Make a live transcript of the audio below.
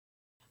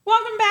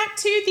Welcome back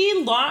to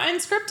the Law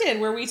Unscripted,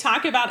 where we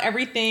talk about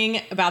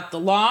everything about the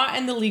law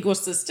and the legal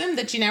system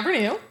that you never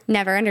knew.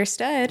 Never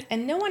understood.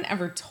 And no one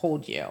ever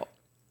told you.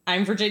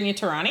 I'm Virginia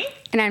Tarani.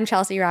 And I'm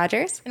Chelsea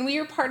Rogers. And we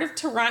are part of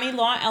Tarani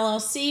Law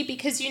LLC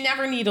because you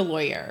never need a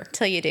lawyer.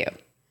 Till you do.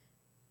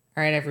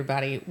 All right,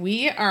 everybody.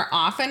 We are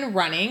off and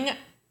running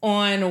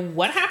on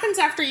what happens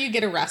after you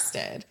get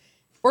arrested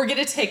or get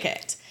a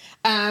ticket.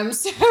 So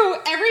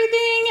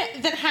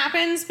everything that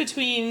happens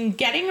between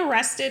getting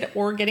arrested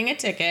or getting a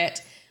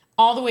ticket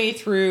all the way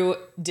through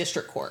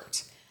district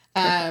court.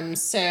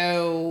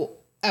 So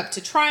up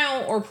to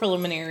trial or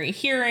preliminary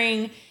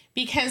hearing,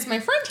 because my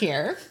friend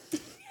here,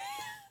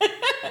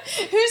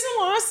 who's a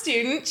law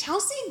student,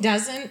 Chelsea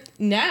doesn't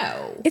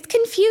know. It's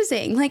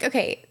confusing.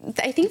 Okay,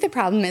 I think the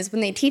problem is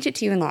when they teach it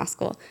to you in law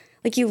school,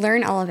 you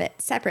learn all of it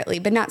separately,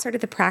 but not sort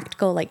of the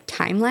practical,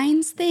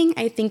 timelines thing,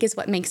 I think is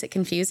what makes it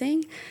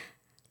confusing.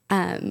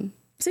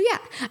 So yeah,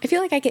 I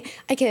feel like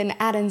I can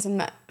add in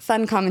some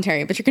fun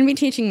commentary, but you're going to be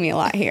teaching me a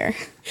lot here.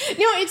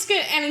 No, it's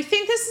good. And I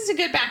think this is a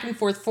good back and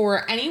forth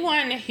for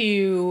anyone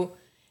who's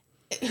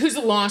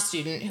a law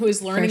student who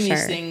is learning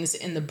these things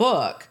in the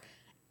book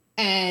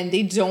and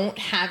they don't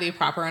have a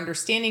proper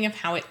understanding of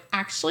how it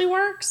actually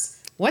works.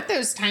 What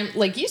those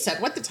like you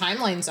said, what the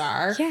timelines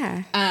are.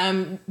 Yeah.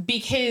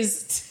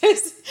 Because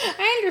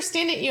I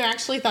understand it, you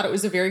actually thought it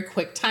was a very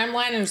quick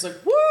timeline. And I was like,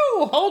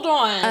 woo, hold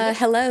on.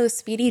 Hello,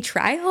 speedy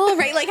trial,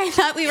 right? I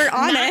thought we were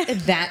on Not it.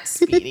 that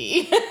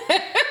speedy.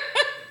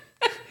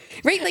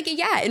 Right?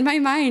 Yeah, in my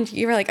mind,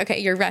 you were like, okay,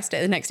 you're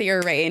arrested. The next day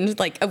you're arraigned.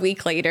 A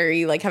week later,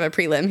 you have a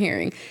prelim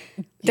hearing.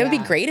 That would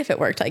be great if it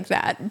worked like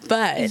that,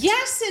 but...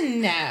 Yes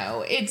and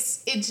no.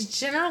 It's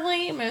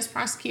generally, most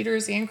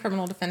prosecutors and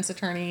criminal defense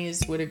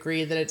attorneys would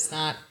agree that it's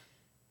not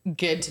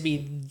good to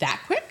be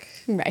that quick.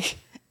 Right.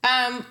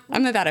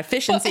 I'm about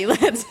efficiency.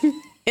 Let's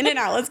in and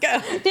out. Let's go.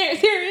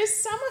 There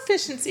is some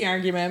efficiency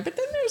argument, but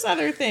then there's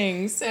other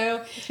things.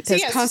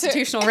 There's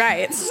constitutional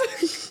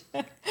rights.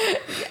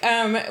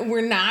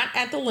 We're not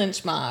at the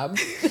lynch mob.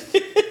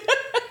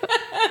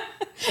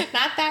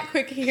 Not that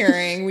quick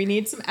hearing. We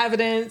need some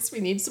evidence. We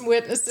need some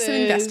witnesses. Some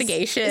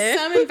investigation.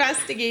 Some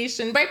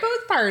investigation by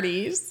both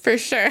parties. For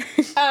sure.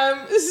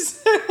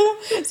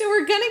 So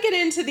we're going to get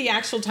into the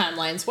actual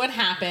timelines, what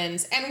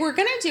happens, and we're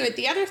going to do it.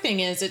 The other thing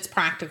is it's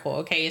practical,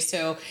 okay?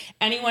 So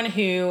anyone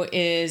who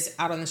is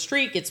out on the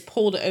street, gets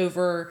pulled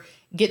over,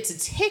 gets a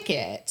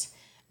ticket.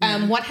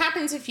 What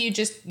happens if you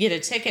just get a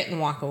ticket and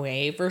walk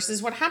away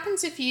versus what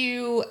happens if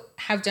you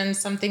have done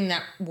something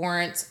that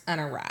warrants an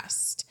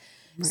arrest?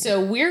 Right.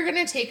 So we're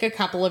going to take a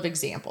couple of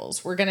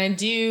examples. We're going to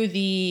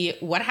do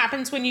what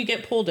happens when you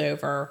get pulled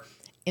over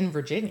in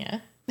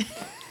Virginia. But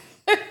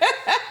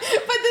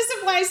this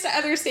applies to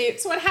other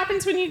states. What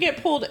happens when you get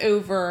pulled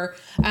over?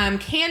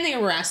 Can they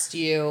arrest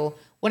you?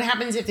 What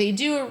happens if they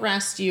do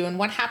arrest you? And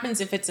what happens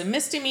if it's a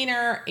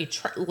misdemeanor,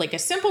 a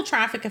simple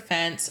traffic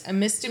offense, a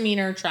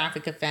misdemeanor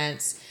traffic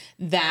offense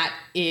that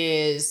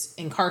is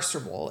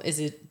incarcerable, is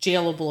a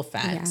jailable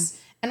offense? Yeah.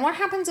 And what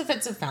happens if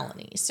it's a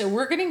felony? So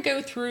we're going to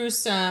go through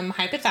some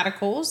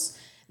hypotheticals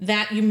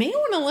that you may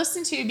want to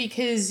listen to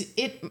because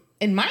it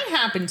might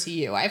happen to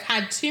you. I've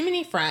had too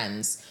many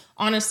friends,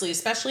 honestly,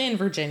 especially in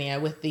Virginia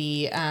with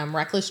the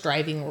reckless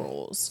driving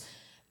rules,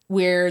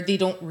 where they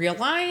don't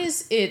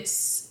realize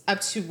it's up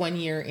to 1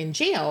 year in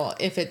jail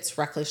if it's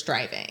reckless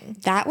driving.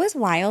 That was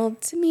wild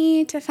to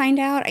me to find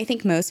out. I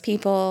think most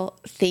people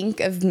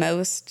think of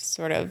most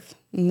sort of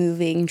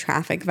moving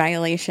traffic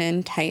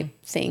violation type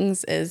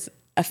things as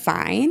a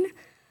fine.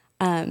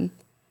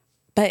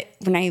 But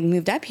when I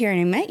moved up here and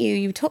I met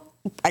you,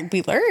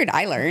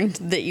 I learned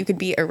that you could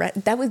be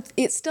arrested.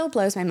 It still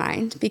blows my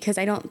mind because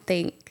I don't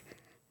think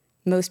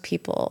most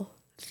people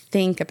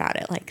think about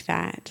it like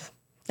that.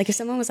 If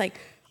someone was like,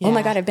 oh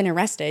my God, I've been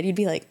arrested, you'd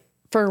be like,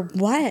 for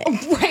what?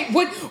 Right.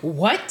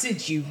 What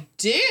did you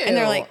do? And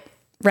they're like,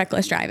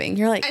 reckless driving.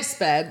 You're like, I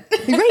sped.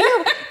 Right.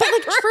 No,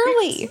 but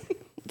truly,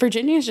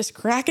 Virginia is just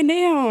cracking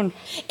down.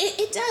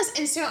 It does.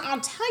 And so I'll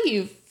tell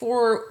you,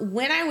 for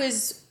when I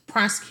was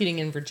prosecuting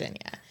in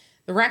Virginia,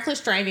 the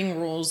reckless driving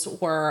rules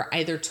were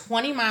either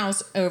 20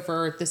 miles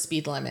over the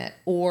speed limit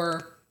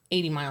or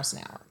 80 miles an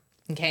hour.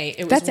 Okay.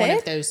 It was one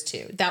of those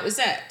two. That was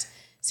it.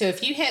 So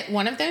if you hit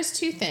one of those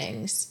two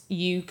things,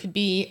 you could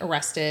be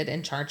arrested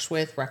and charged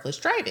with reckless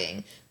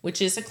driving, which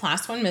is a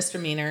class 1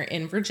 misdemeanor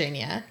in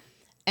Virginia.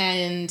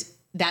 And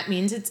that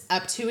means it's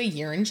up to a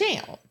year in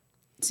jail.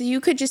 So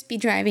you could just be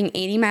driving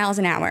 80 miles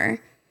an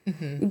hour,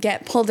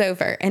 get pulled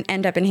over, and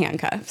end up in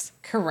handcuffs.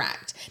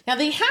 Correct. Now,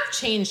 they have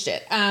changed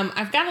it.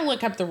 I've got to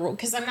look up the rule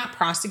because I'm not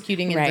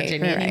prosecuting in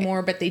Virginia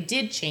anymore, but they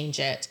did change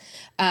it.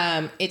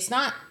 It's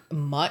not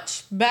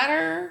much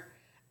better,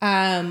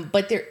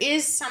 but there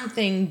is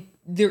something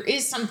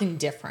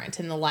different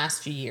in the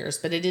last few years,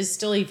 but it is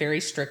still a very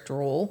strict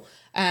rule.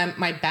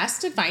 My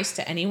best advice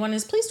to anyone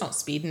is please don't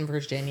speed in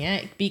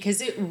Virginia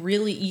because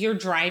you're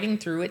driving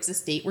through. It's a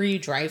state where you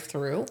drive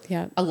through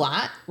a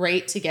lot,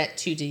 right? To get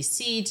to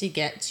DC, to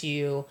get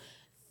to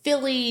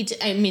Philly.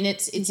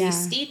 It's a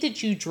state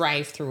that you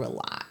drive through a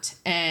lot,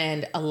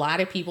 and a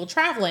lot of people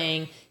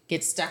traveling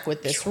get stuck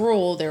with this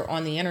rule. They're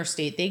on the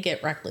interstate, they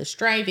get reckless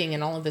driving,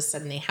 and all of a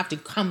sudden they have to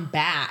come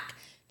back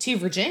to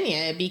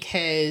Virginia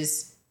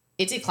because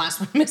it's a class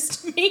 1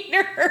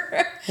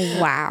 misdemeanor.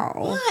 Wow.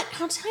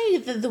 But I'll tell you,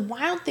 the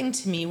wild thing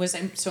to me was,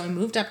 I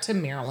moved up to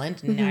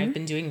Maryland, and now I've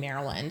been doing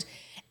Maryland.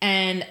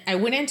 And I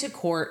went into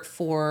court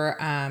for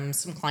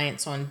some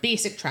clients on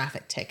basic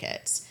traffic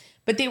tickets,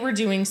 but they were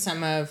doing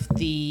some of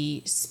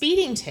the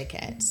speeding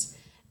tickets.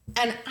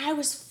 And I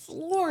was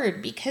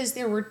floored because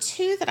there were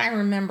 2 that I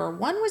remember.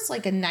 One was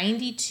like a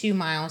 92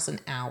 miles an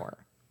hour.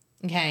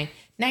 Okay.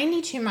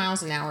 92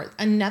 miles an hour.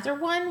 Another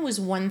one was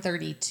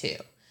 132.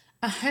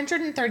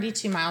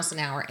 132 miles an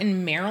hour.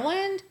 In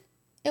Maryland,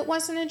 it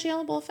wasn't a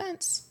jailable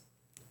offense.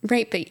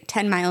 Right, but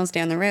 10 miles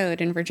down the road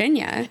in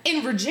Virginia.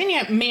 In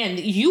Virginia, man,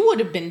 you would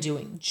have been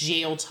doing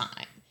jail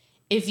time.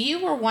 If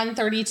you were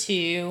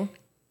 132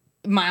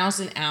 miles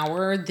an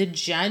hour, the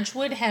judge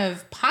would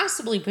have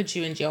possibly put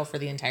you in jail for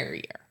the entire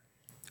year.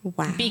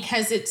 Wow.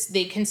 Because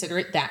they consider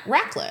it that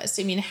reckless.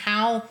 I mean,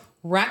 how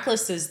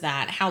reckless is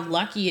that? How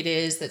lucky it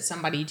is that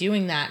somebody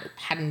doing that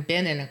hadn't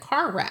been in a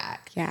car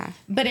wreck. Yeah.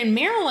 But in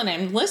Maryland,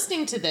 I'm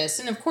listening to this,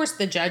 and of course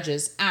the judge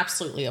is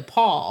absolutely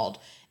appalled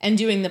and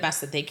doing the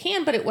best that they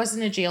can, but it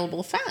wasn't a jailable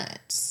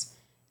offense.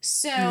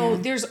 So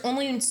there's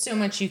only so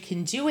much you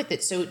can do with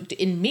it. So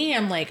in me,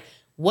 I'm like,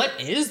 what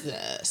is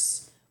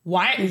this?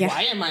 Why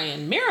am I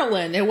in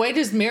Maryland? And why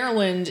does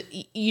Maryland,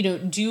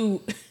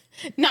 do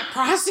not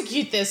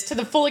prosecute this to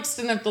the full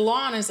extent of the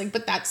law? And it's like,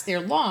 but that's their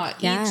law.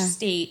 Yeah. Each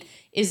state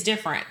is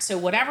different. So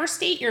whatever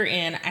state you're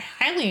in, I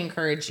highly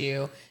encourage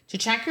you to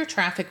check your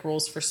traffic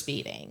rules for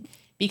speeding.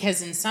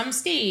 Because in some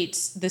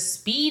states, the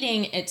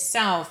speeding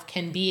itself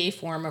can be a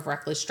form of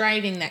reckless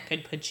driving that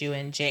could put you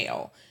in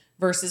jail.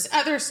 Versus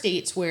other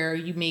states where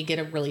you may get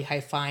a really high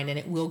fine and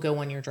it will go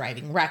on your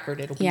driving record.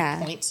 It'll be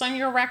points on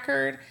your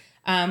record,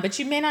 but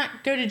you may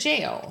not go to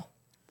jail.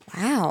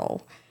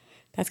 Wow.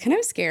 That's kind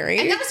of scary.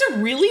 And that was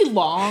a really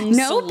long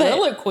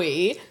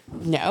soliloquy.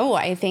 No,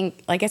 I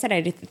think, like I said,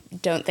 I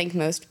don't think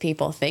most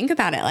people think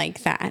about it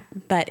like that.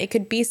 But it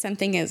could be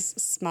something as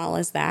small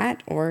as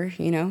that, or,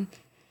 you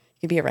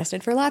could be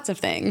arrested for lots of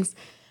things.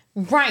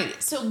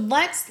 Right. So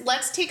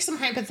let's take some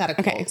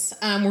hypotheticals.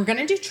 Okay. We're going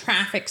to do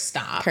traffic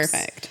stops.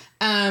 Perfect.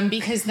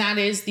 Because that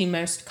is the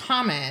most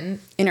common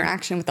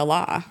interaction with the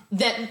law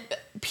that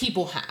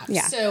people have.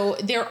 Yeah. So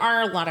there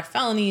are a lot of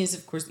felonies.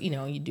 Of course,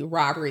 you do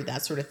robbery,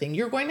 that sort of thing.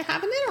 You're going to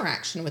have an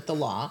interaction with the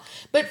law.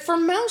 But for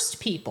most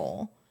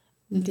people,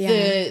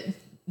 the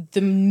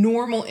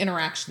normal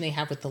interaction they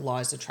have with the law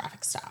is a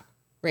traffic stop.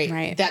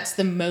 Right. That's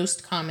the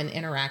most common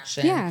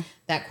interaction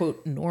that,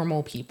 quote,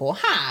 normal people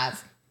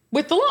have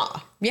with the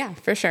law. Yeah,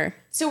 for sure.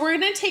 So we're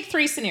going to take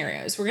 3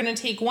 scenarios. We're going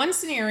to take one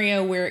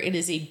scenario where it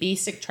is a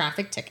basic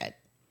traffic ticket.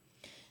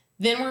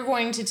 Then we're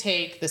going to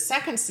take the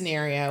second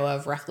scenario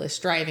of reckless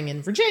driving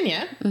in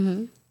Virginia.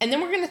 Mm-hmm. And then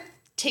we're going to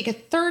take a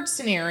third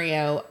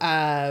scenario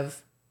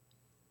of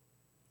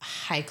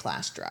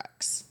high-class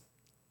drugs.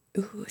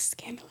 Ooh,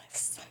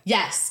 scandalous.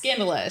 Yes,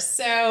 scandalous.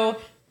 So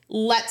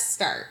let's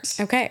start.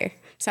 Okay.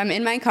 So I'm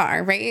in my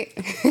car, right?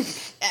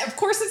 Of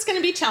course it's going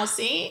to be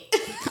Chelsea.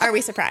 Are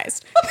we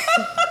surprised?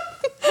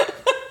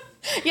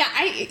 Yeah,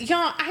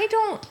 I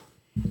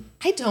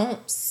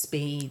don't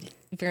speed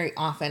very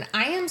often.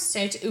 I am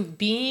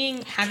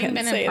having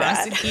been a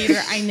prosecutor,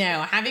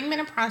 having been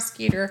a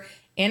prosecutor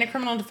and a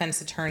criminal defense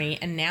attorney,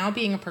 and now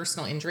being a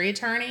personal injury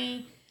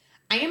attorney,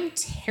 I am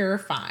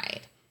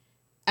terrified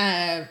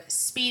of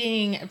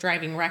speeding, of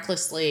driving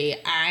recklessly.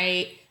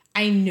 I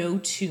know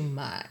too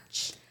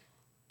much.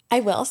 I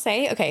will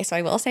say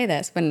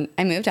this. When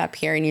I moved up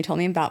here and you told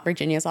me about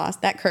Virginia's laws,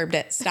 that curbed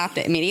it, stopped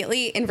it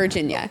immediately in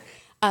Virginia.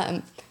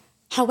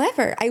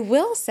 However, I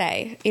will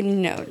say,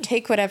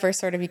 take whatever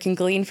sort of you can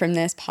glean from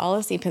this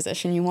policy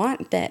position you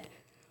want, that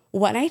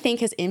what I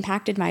think has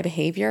impacted my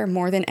behavior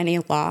more than any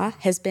law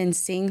has been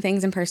seeing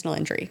things in personal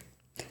injury.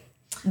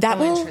 That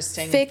will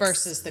interesting.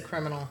 Versus the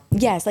criminal.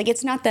 Yes, like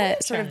it's not the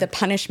sort of the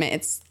punishment.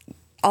 It's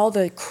all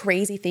the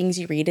crazy things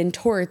you read in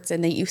torts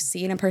and that you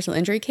see in a personal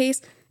injury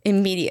case.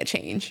 Immediate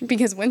change,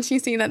 because once you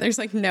see that, there's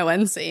like no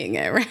one seeing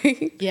it,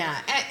 right? Yeah,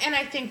 and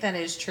I think that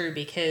is true,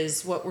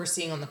 because what we're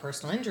seeing on the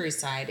personal injury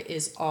side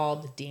is all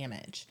the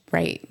damage,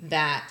 right,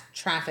 that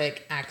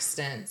traffic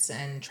accidents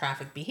and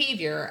traffic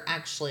behavior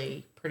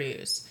actually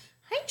produce.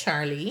 Hi,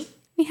 Charlie.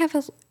 We have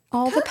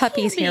all the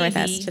puppies here with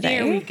us today.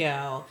 There we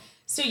go.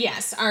 So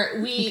yes,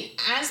 we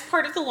as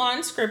part of the Law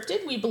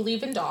Unscripted, we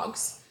believe in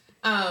dogs.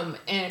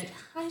 And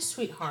hi,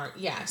 sweetheart.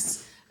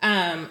 Yes,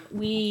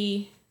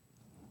 we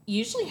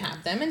usually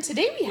have them, and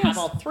today we have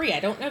all 3. I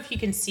don't know if you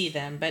can see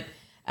them, but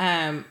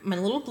my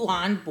little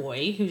blonde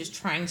boy who's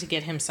trying to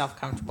get himself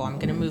comfortable. I'm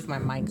going to move my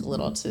mic a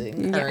little to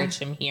encourage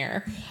him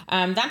here.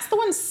 That's the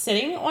one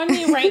sitting on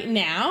me right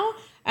now.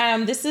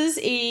 This is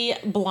a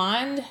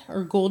blonde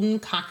or golden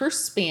Cocker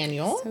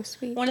Spaniel. So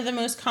sweet. One of the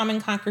most common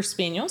Cocker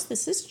Spaniels.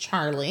 This is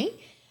Charlie.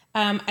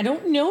 I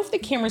don't know if the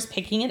camera's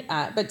picking it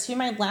up, but to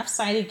my left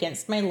side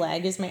against my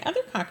leg is my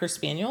other Cocker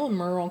Spaniel, a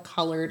merle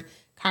colored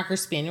Cocker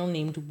Spaniel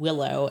named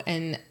Willow.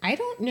 And I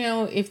don't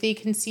know if they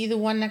can see the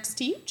one next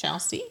to you,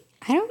 Chelsea.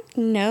 I don't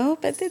know,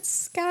 but it's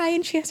Sky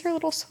and she has her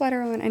little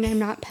sweater on and I'm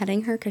not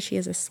petting her because she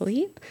is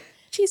asleep.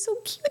 She's so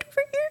cute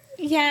over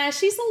here. Yeah,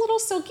 she's a little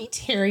silky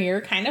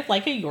terrier, kind of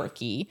like a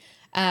Yorkie.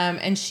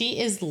 And she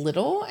is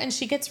little and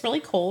she gets really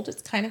cold.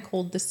 It's kind of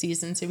cold this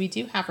season. So we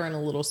do have her in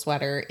a little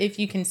sweater. If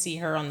you can see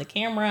her on the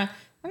camera,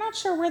 we're not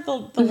sure where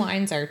the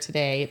lines are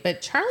today,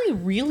 but Charlie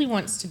really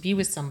wants to be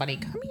with somebody.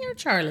 Come here,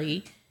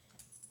 Charlie.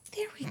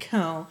 There we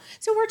go.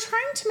 So we're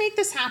trying to make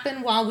this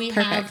happen while we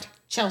have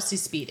Chelsea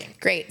speeding.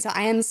 Great. So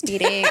I am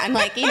speeding. I'm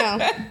like,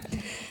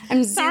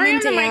 I'm sorry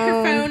on down. The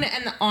microphone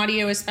and the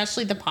audio,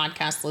 especially the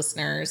podcast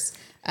listeners.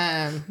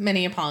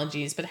 Many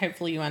apologies, but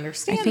hopefully you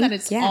understand that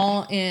it's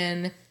all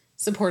in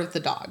support of the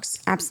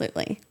dogs.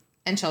 Absolutely.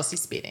 And Chelsea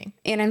speeding.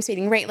 And I'm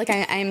speeding, right? Like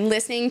I'm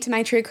listening to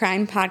my true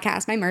crime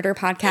podcast, my murder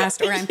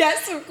podcast, or I'm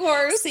yes, of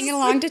course, singing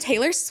along to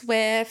Taylor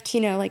Swift,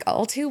 like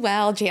All Too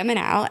Well, jamming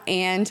out,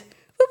 and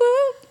woo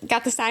woo,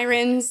 got the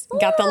sirens,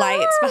 got the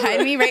lights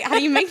behind me, right? How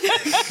do you make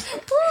that?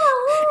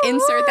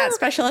 Insert that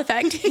special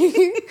effect.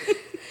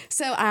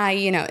 So I,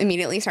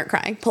 immediately start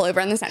crying, pull over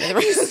on the side of the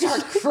road.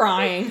 Start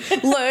crying.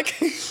 Look.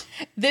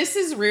 This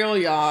is real,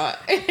 y'all.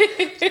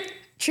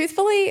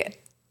 Truthfully,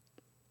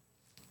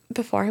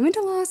 before I went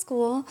to law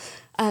school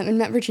and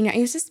met Virginia, I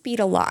used to speed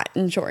a lot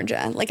in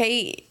Georgia. Like,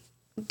 I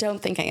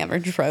don't think I ever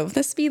drove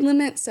the speed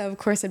limit. So, of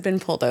course, I'd been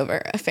pulled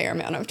over a fair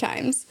amount of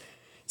times.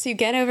 So you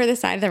get over the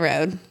side of the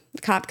road.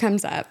 The cop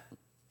comes up.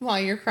 While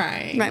you're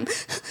crying.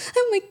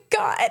 Oh, my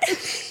God.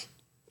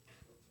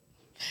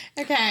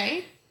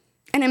 Okay.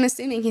 And I'm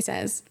assuming he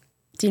says,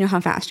 do you know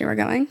how fast you were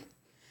going?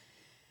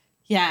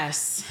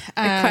 Yes.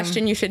 A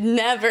question you should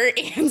never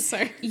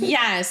answer.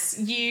 Yes.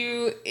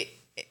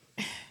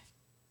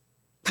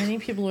 Many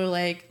people are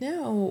like,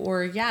 no,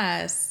 or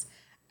yes.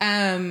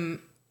 The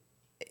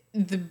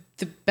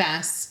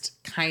best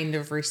kind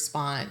of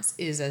response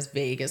is as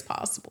vague as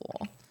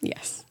possible.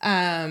 Yes.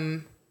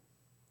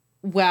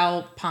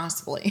 Well,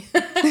 possibly.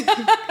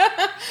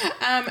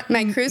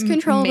 My cruise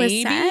control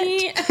was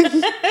set.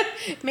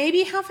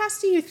 Maybe how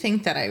fast do you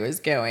think that I was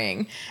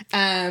going?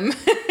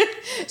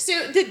 So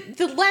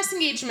the less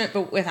engagement,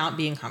 but without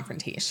being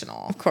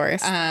confrontational. Of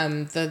course.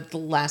 The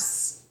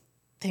less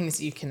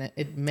things you can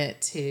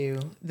admit to,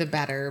 the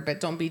better, but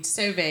don't be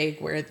so vague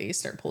where they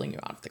start pulling you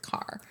out of the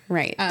car.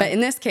 Right. But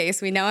in this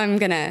case, we know I'm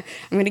gonna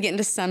get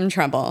into some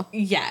trouble.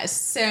 Yes.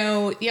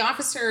 So the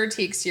officer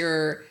takes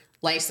your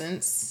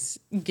license,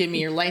 give me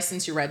your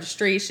license, your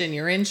registration,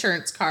 your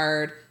insurance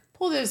card,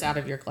 pull those out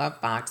of your glove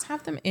box,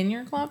 have them in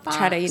your glove box.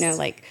 Try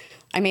to,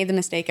 I made the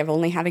mistake of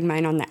only having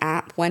mine on the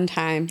app one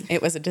time.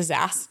 It was a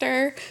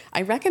disaster.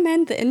 I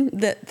recommend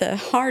the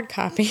hard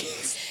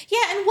copies.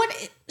 Yeah, and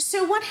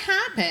what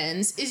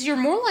happens is you're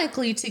more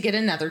likely to get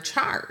another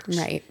charge.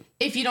 Right.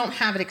 If you don't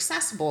have it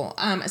accessible,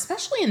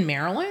 especially in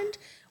Maryland,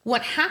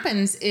 what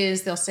happens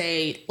is they'll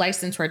say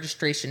license,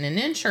 registration, and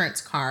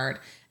insurance card,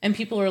 and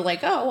people are like,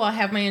 oh, well, I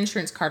have my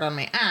insurance card on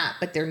my app,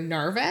 but they're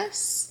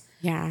nervous.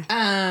 Yeah.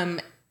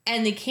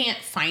 And they can't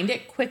find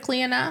it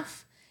quickly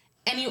enough.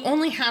 And you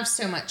only have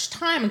so much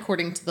time,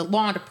 according to the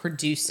law, to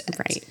produce it.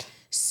 Right.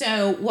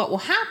 So what will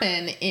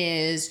happen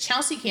is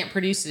Chelsea can't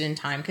produce it in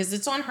time because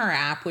it's on her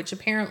app, which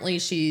apparently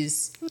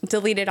she's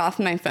deleted off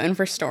my phone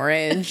for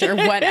storage or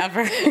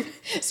whatever.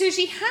 So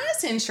she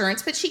has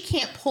insurance, but she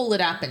can't pull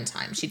it up in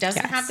time. She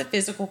doesn't have the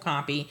physical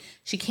copy.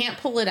 She can't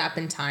pull it up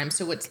in time.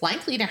 So what's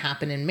likely to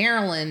happen in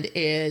Maryland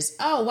is,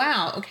 oh,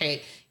 wow,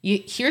 okay,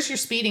 here's your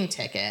speeding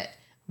ticket,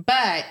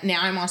 but now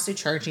I'm also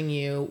charging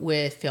you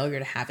with failure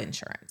to have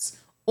insurance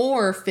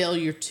or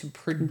failure to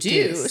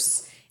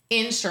produce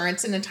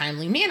insurance in a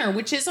timely manner,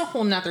 which is a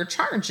whole nother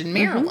charge in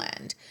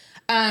Maryland.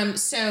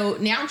 So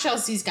now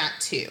Chelsea's got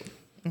two.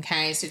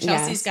 Okay, so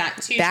Chelsea's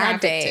got two bad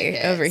traffic day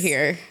tickets. over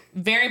here.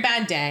 Very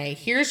bad day.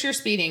 Here's your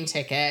speeding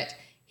ticket.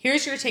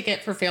 Here's your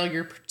ticket for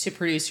failure to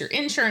produce your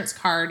insurance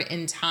card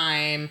in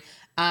time.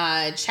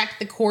 Check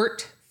the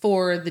court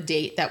for the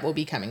date that will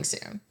be coming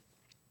soon.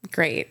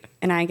 Great.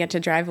 And I get to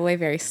drive away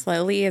very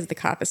slowly as the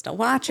cop is still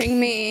watching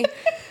me.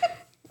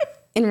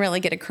 And really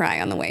get a cry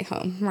on the way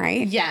home,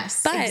 right?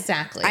 Yes, but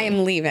exactly. I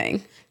am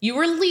leaving. You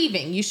are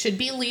leaving. You should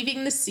be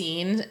leaving the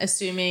scene,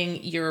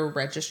 assuming your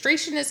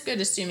registration is good,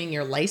 assuming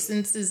your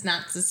license is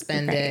not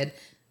suspended. Right.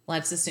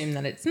 Let's assume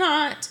that it's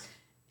not.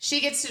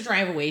 She gets to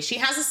drive away. She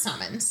has a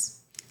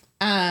summons,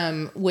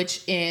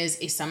 which is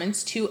a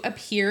summons to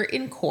appear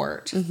in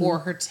court for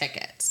her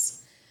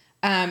tickets.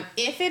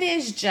 If it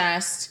is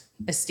just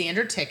a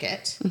standard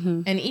ticket,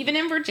 and even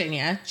in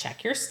Virginia,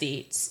 check your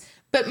states,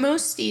 but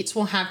most states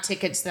will have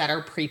tickets that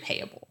are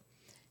prepayable.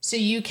 So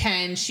you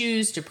can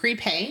choose to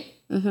prepay.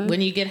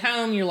 When you get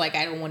home, you're like,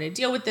 I don't want to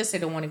deal with this. I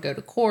don't want to go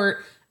to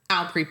court.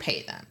 I'll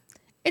prepay them.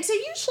 It's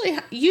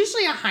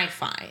usually a high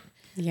fine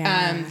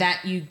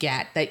that you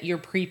get that you're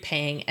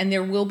prepaying. And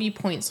there will be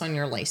points on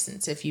your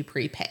license if you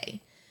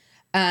prepay.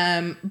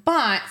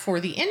 But for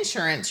the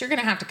insurance, you're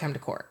going to have to come to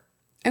court.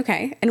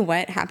 Okay. And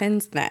what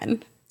happens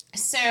then?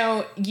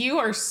 So you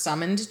are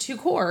summoned to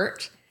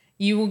court.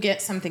 you will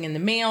get something in the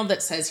mail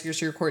that says,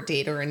 here's your court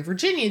date. Or in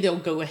Virginia, they'll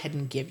go ahead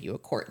and give you a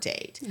court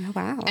date. Oh,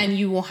 wow. And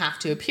you will have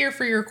to appear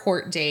for your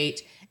court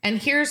date. And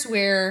here's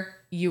where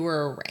you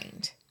were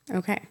arraigned.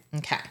 Okay.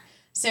 Okay.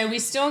 So we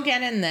still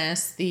get in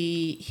this,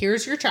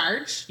 here's your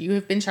charge. You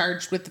have been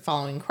charged with the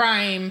following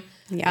crime.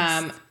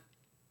 Yes.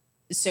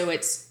 So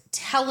it's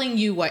telling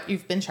you what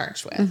you've been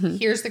charged with.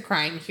 Here's the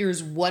crime.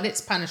 Here's what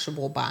it's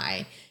punishable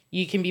by.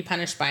 You can be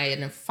punished by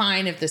a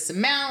fine of this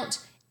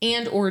amount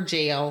and or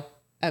jail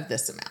of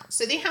this amount.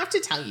 So they have to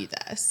tell you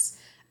this.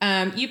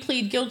 You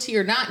plead guilty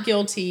or not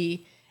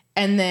guilty.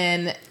 And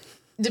then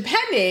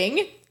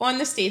depending on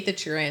the state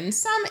that you're in,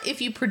 if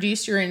you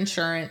produce your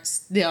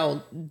insurance,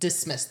 they'll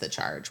dismiss the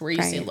charge where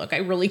you say, look, I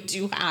really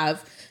do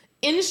have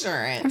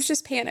insurance. I was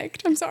just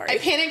panicked. I'm sorry. I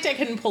panicked. I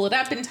couldn't pull it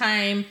up in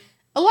time.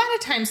 A lot of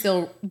times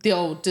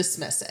they'll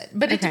dismiss it,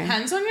 but it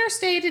depends on your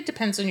state. It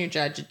depends on your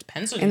judge. It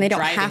depends on your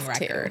driving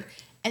record.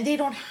 And they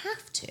don't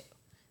have to.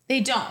 They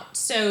don't.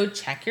 So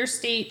check your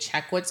state,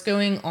 check what's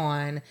going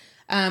on.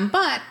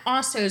 But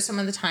also some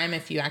of the time,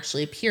 if you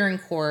actually appear in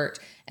court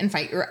and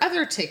fight your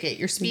other ticket,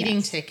 your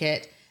speeding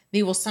ticket,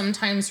 they will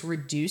sometimes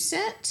reduce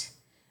it.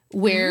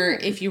 Where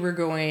if you were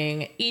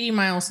going 80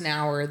 miles an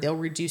hour, they'll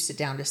reduce it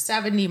down to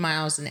 70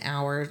 miles an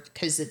hour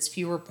because it's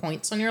fewer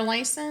points on your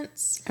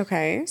license.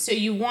 Okay. So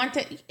you want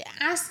to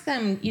ask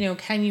them,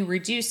 can you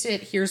reduce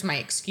it? Here's my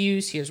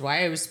excuse. Here's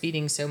why I was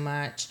speeding so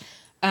much.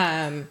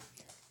 And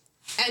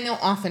they'll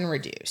often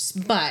reduce.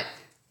 But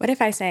what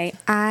if I say,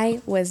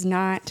 I was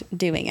not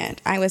doing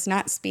it? I was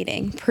not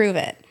speeding. Prove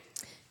it.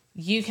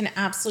 You can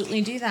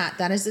absolutely do that.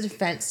 That is a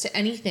defense to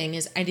anything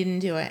is I didn't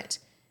do it.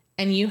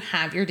 And you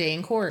have your day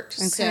in court.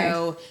 Okay.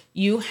 So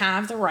you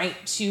have the right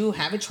to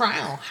have a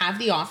trial, have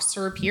the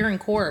officer appear in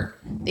court.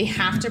 They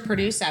have to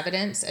produce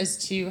evidence as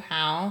to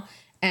how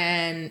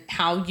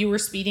you were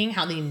speeding,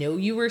 how they know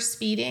you were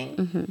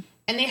speeding.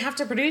 And they have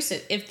to produce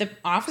it. If the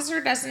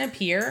officer doesn't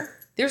appear,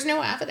 there's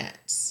no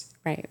evidence.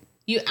 Right.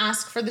 You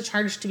ask for the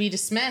charge to be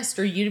dismissed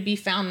or you to be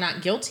found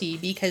not guilty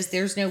because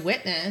there's no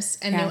witness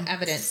and no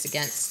evidence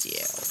against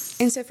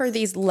you. And so for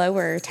these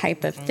lower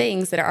type of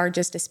things that are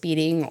just a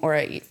speeding or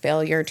a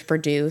failure to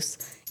produce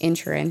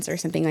insurance or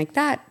something like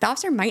that, the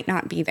officer might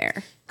not be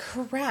there.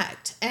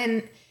 Correct.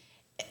 And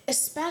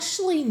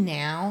especially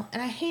now,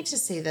 and I hate to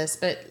say this,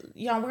 but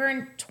we're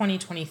in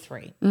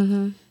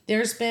 2023.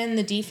 There's been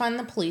the defund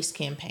the police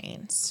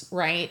campaigns,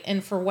 right?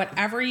 And for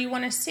whatever you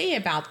want to say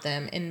about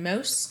them in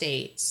most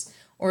states,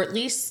 or at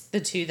least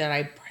the two that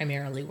I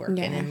primarily work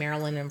in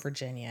Maryland and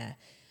Virginia,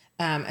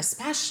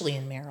 especially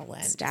in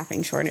Maryland.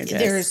 Staffing shortages.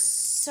 There's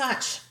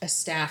such a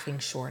staffing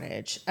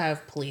shortage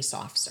of police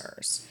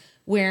officers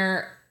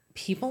where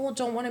people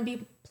don't want to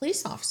be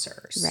police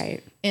officers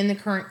in the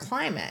current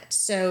climate.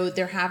 So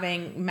they're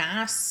having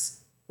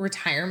mass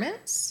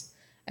retirements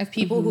of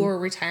people who are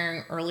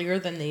retiring earlier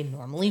than they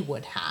normally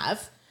would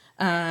have.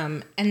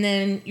 And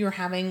then you're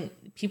having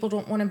people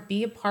don't want to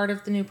be a part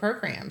of the new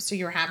program. So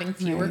you're having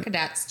fewer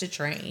cadets to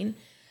train.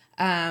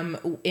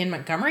 In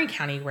Montgomery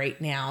County right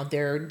now,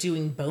 they're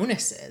doing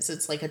bonuses.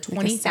 It's like a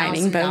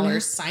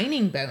 $20,000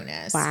 signing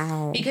bonus.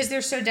 Wow. Because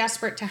they're so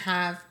desperate to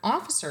have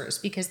officers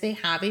because they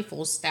have a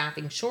full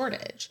staffing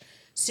shortage.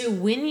 So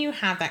when you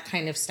have that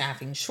kind of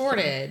staffing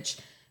shortage,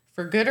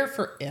 for good or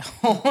for ill,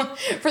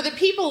 for the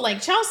people like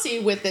Chelsea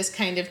with this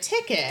kind of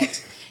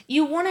ticket,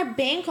 you want to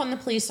bank on the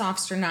police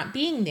officer not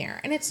being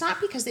there. And it's not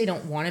because they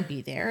don't want to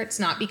be there. It's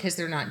not because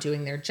they're not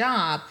doing their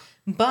job.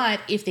 But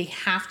if they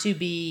have to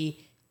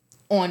be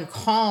on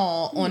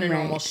call on a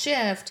normal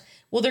shift,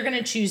 well, they're going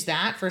to choose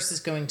that versus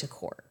going to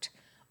court.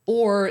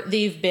 Or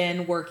they've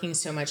been working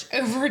so much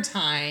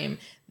overtime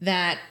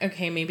that,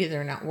 okay, maybe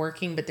they're not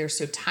working, but they're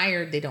so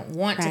tired they don't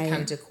want to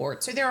come to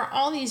court. So there are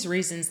all these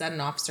reasons that an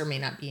officer may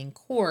not be in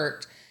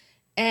court.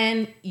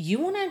 And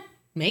you want to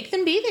make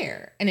them be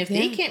there. And if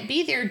they can't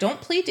be there, don't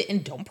plead to,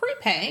 and don't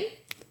prepay.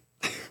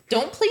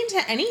 Don't plead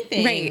to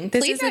anything. Right.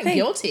 Plead not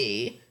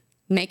guilty.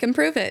 Make them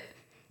prove it.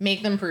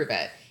 Make them prove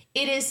it.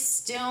 It is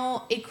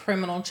still a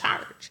criminal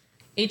charge.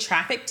 A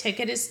traffic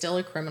ticket is still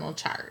a criminal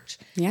charge.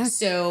 Yeah.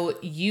 So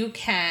you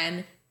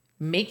can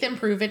make them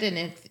prove it. And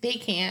if they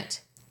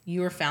can't,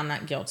 you are found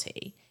not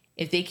guilty.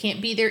 If they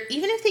can't be there,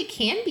 even if they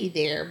can be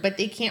there, but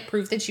they can't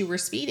prove that you were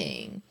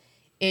speeding,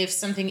 if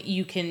something,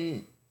 you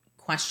can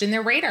question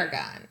their radar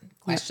gun,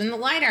 question the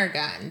LiDAR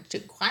gun, to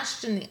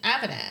question the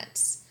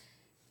evidence,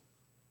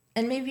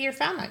 and maybe you're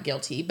found not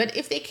guilty. But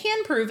if they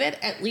can prove it,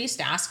 at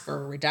least ask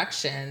for a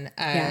reduction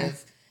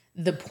of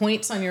the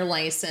points on your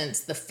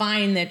license, the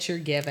fine that you're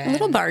given. A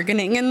little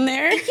bargaining in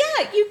there.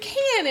 Yeah, you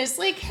can. It's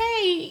like,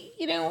 hey,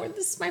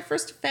 this is my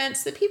first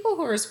offense. The people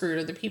who are screwed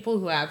are the people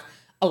who have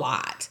a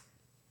lot.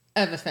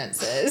 of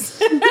offenses.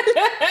 They're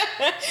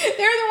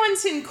the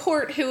ones in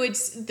court who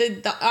it's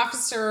the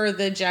officer or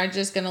the judge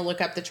is going to look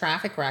up the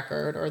traffic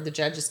record, or the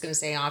judge is going to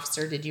say,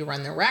 officer, did you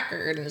run the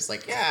record? And it's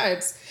like, yeah,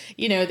 it's,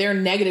 they're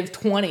negative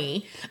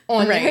 20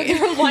 on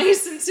their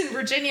license in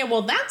Virginia.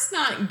 Well, that's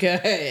not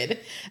good.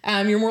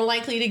 You're more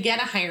likely to get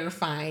a higher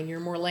fine. You're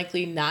more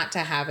likely not to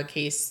have a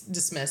case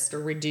dismissed or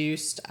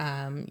reduced.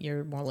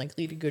 You're more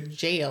likely to go to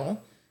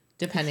jail,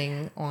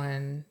 depending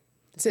on.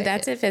 So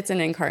that's if it's an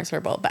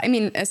incarcerable. But I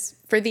mean, as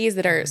for these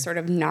that are sort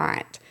of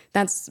not,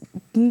 that's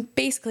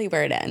basically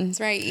where it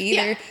ends, right? You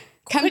either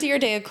come to your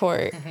day of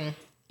court,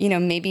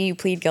 maybe you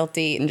plead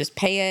guilty and just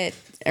pay it,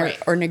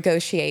 or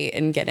negotiate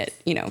and get it,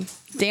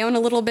 down a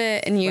little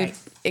bit, and you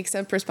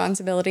accept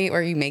responsibility,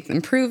 or you make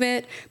them prove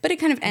it. But it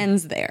kind of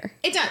ends there.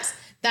 It does.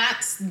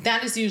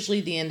 That is usually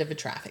the end of a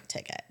traffic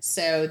ticket.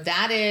 So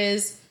that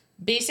is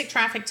basic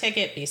traffic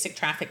ticket, basic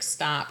traffic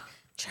stop.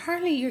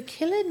 Charlie, you're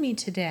killing me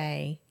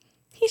today.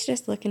 He's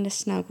just looking to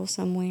snuggle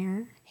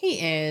somewhere.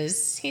 He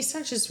is. He's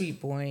such a sweet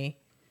boy.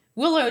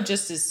 Willow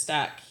just is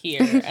stuck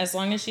here as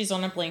long as she's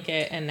on a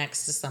blanket and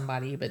next to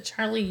somebody, but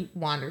Charlie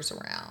wanders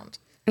around.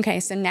 Okay,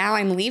 so now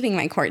I'm leaving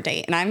my court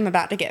date and I'm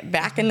about to get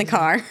back in the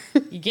car.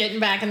 You're getting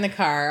back in the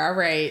car. All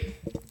right.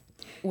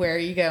 Where are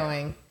you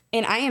going?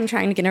 And I am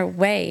trying to get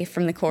away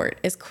from the court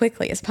as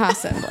quickly as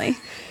possible.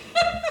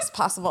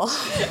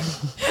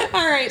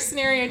 All right,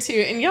 scenario 2.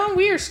 And y'all,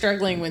 we are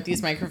struggling with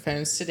these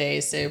microphones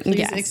today, so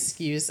please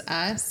excuse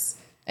us.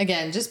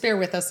 Again, just bear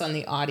with us on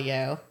the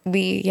audio.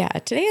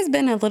 Today has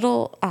been a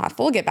little off.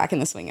 We'll get back in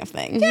the swing of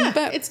things. Yeah,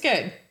 but it's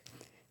good.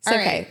 It's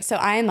okay. Right. So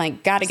I'm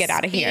like, gotta get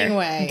out of here.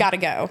 Away. Gotta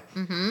go.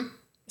 Mm-hmm.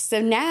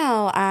 So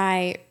now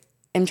I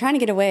am trying to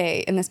get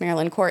away in this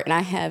Maryland court, and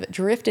I have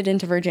drifted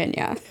into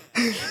Virginia.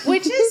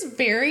 Which is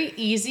very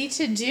easy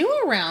to do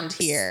around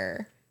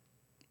here.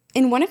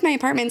 In one of my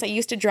apartments, I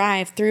used to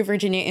drive through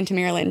Virginia into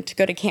Maryland to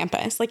go to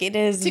campus. Like, it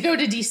is... To go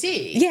to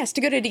D.C.? Yes,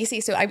 to go to D.C.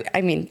 So,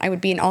 I mean, I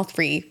would be in all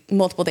three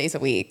multiple days a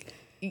week.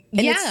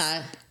 And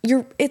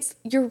you're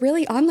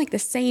really on, like, the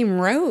same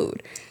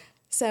road.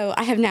 So,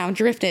 I have now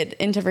drifted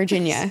into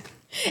Virginia.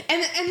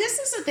 And this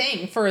is the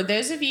thing, for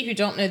those of you who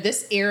don't know,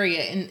 this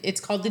area, and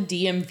it's called the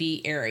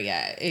DMV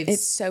area.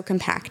 It's so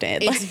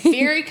compacted. It's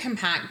very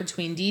compact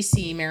between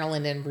D.C.,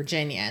 Maryland, and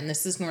Virginia. And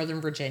this is Northern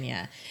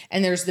Virginia.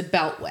 And there's the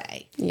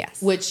Beltway.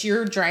 Yes. Which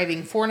you're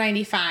driving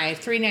 495,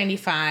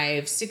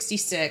 395,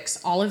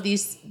 66. All of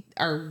these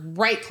are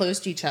right close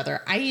to each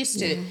other. I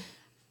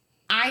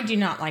do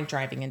not like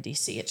driving in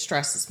D.C. It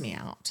stresses me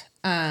out.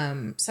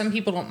 Some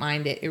people don't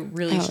mind it. It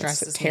really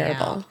stresses me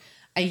out.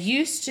 I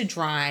used to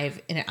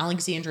drive in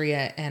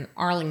Alexandria and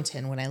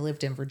Arlington when I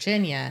lived in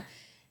Virginia,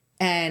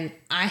 and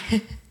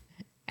I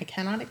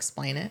cannot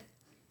explain it,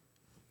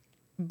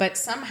 but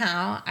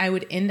somehow I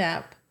would end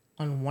up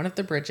on one of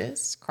the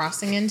bridges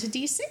crossing into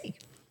DC.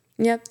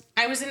 Yep.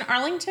 I was in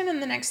Arlington,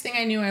 and the next thing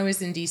I knew, I was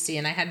in DC,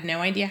 and I had no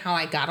idea how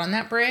I got on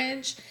that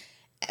bridge.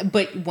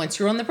 But once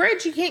you're on the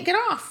bridge, you can't get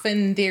off,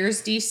 and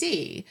there's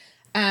DC.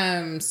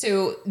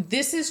 So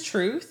this is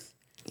truth.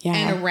 Yeah.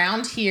 And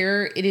around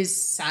here, it is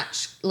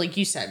such, like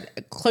you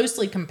said,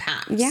 closely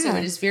compact. Yeah. So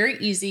it is very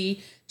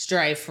easy to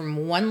drive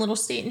from one little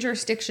state and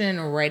jurisdiction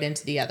right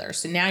into the other.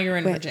 So now you're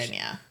in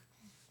Virginia.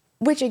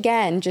 Which,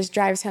 again, just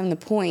drives home the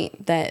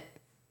point that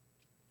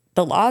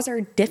the laws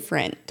are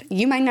different.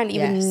 You might not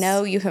even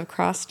know you have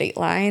crossed state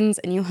lines,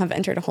 and you have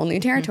entered a whole new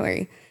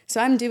territory. Mm-hmm.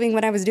 So I'm doing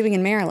what I was doing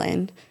in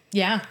Maryland.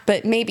 Yeah.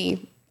 But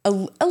maybe a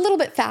little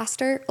bit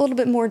faster, a little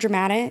bit more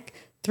dramatic,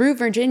 through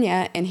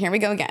Virginia, and here we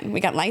go again. We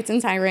got lights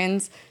and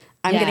sirens.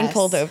 I'm getting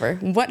pulled over.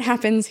 What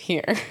happens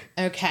here?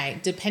 Okay,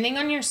 depending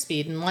on your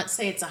speed, and let's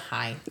say it's a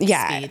high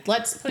speed.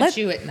 Let's put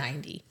you at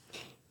 90.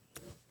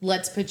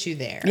 Let's put you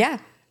there. Yeah.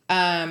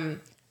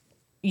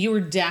 You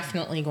are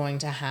definitely going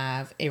to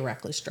have a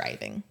reckless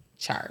driving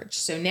charge.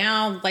 So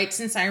now lights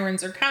and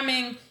sirens are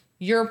coming.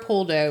 You're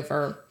pulled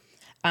over.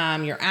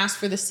 You're asked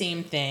for the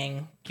same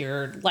thing,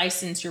 your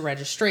license, your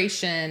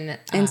registration.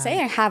 And say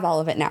I have all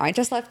of it now. I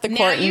just left the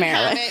court in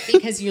Maryland. Now you have it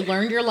because you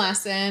learned your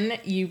lesson.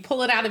 You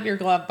pull it out of your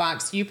glove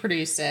box. You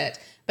produce it.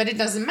 But it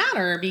doesn't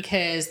matter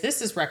because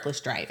this is reckless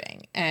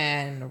driving.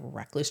 And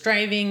reckless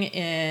driving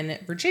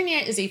in Virginia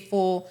is a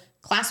full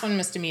Class 1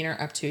 misdemeanor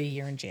up to a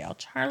year in jail.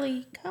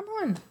 Charlie, come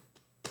on.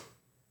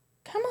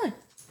 Come on.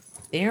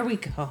 There we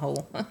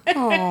go.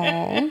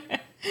 Aww.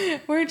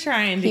 We're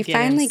trying to get him settled. He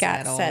finally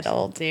got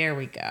settled. There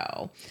we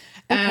go.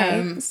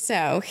 Okay,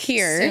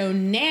 so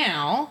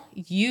now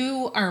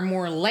you are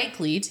more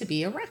likely to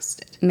be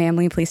arrested. Ma'am,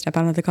 will you please step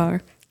out of the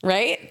car?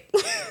 Right?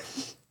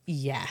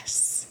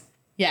 Yes.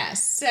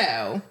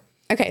 So.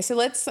 Okay, so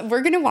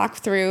we're going to walk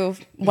through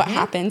what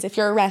happens if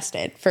you're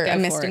arrested for a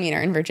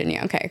misdemeanor in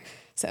Virginia. Okay,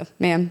 so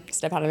ma'am,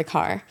 step out of the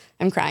car.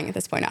 I'm crying at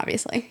this point,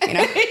 obviously. You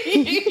know?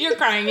 You're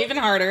crying even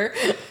harder.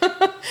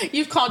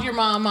 You've called your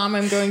mom. Mom,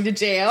 I'm going to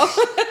jail.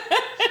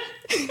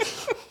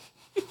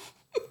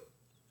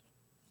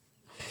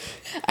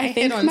 I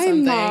think my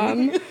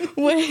mom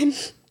would...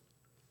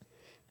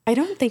 I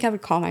don't think I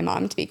would call my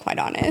mom, to be quite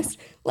honest.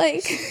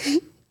 Like,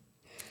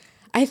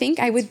 I think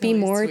I would be really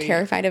more sweet.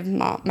 terrified of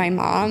my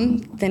mom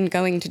than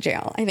going to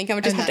jail. I think I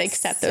would just have to that's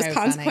accept those so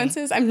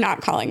consequences. I'm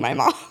not calling my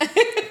mom.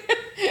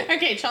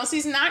 Okay,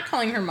 Chelsea's not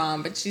calling her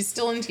mom, but she's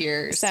still in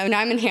tears. So now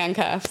I'm in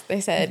handcuffs.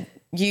 They said,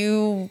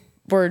 you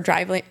were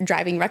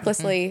driving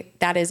recklessly.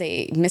 That is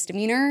a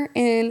misdemeanor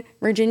in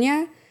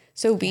Virginia.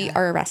 So we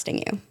are arresting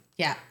you.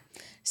 Yeah.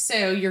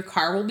 So your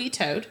car will be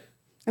towed.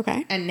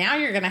 Okay. And now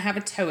you're going to have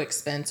a tow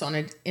expense on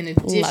it in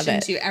addition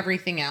it. to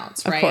everything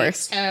else, Of right?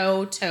 course.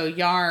 Tow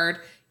yard.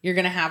 You're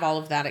going to have all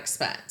of that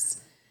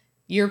expense.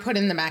 You're put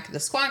in the back of the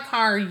squad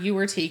car. You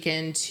were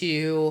taken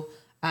to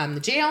the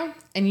jail,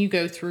 and you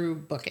go through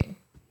booking.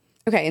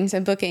 Okay. And so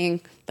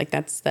booking, like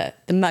that's the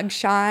mug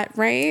shot,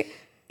 right?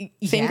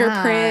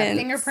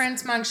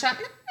 Fingerprints, mugshot.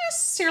 Not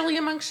necessarily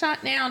a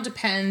mugshot now.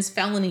 Depends.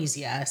 Felonies,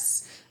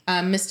 yes.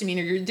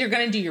 Misdemeanor, they're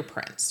going to do your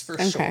prints for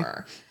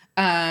sure.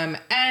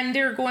 And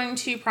they're going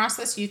to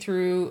process you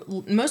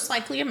through most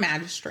likely a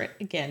magistrate.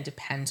 Again,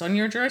 depends on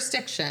your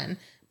jurisdiction,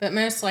 but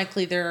most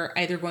likely they're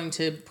either going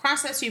to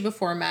process you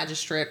before a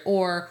magistrate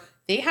or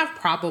they have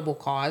probable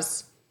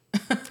cause.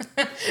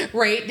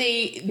 Right?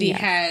 They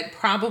had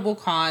probable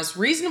cause,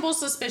 reasonable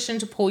suspicion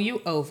to pull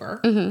you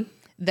over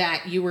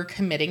that you were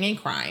committing a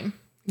crime.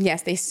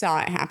 Yes, they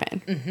saw it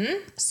happen.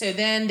 So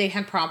then they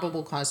had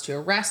probable cause to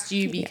arrest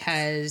you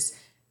because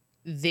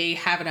they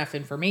have enough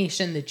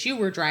information that you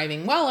were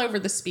driving well over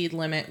the speed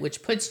limit,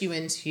 which puts you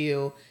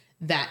into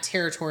that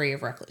territory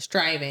of reckless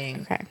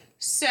driving. Okay.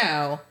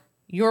 So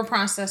you're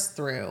processed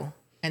through.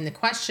 And the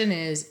question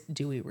is,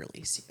 do we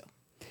release you?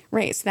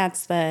 Right. So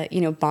that's the,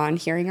 bond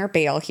hearing or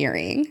bail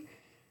hearing.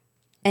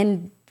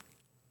 And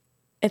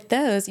if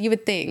those, you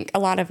would think a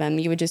lot of them,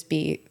 you would just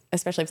be,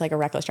 especially if it's like a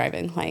reckless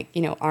driving, like,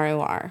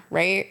 ROR,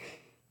 right?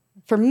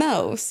 For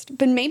most,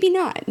 but maybe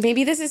not.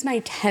 Maybe this is my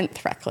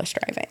 10th reckless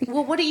driving.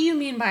 Well, what do you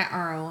mean by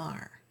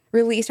ROR?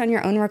 Released on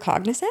your own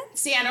recognizance?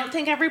 See, I don't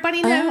think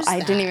everybody knows I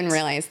that. didn't even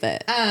realize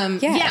that.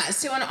 Yeah,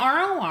 so an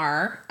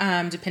ROR,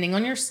 depending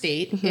on your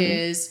state,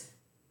 is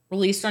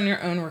released on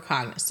your own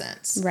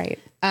recognizance. Right.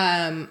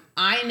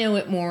 I know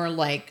it more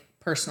like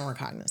personal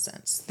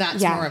recognizance.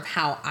 That's more of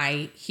how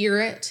I hear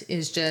it,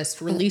 is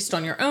just released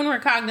on your own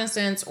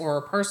recognizance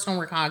or personal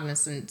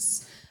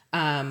recognizance,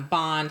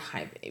 bond.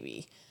 Hi,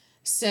 baby.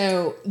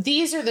 So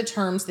these are the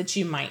terms that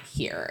you might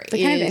hear.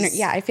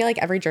 I feel like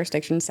every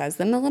jurisdiction says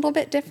them a little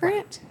bit different.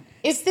 Right.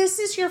 If this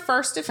is your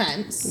first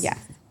offense, Yeah.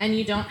 and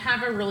you don't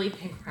have a really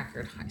big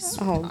record,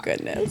 Oh,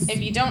 goodness.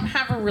 If you don't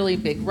have a really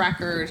big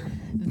record,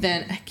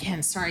 then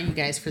again, sorry you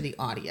guys for the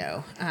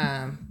audio,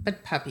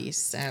 but puppies,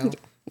 so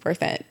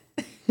Worth it.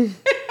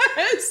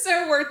 it's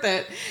so worth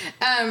it.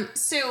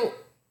 So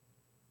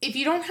if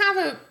you don't have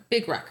a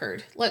big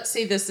record, let's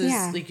say this is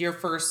like your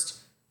first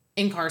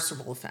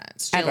incarcerable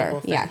offense,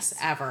 jailable offense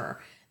ever,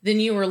 then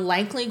you are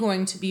likely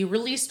going to be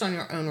released on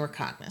your own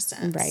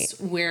recognizance, right?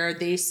 Where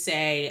they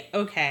say,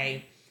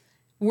 okay,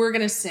 we're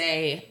going to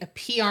say a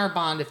PR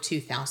bond of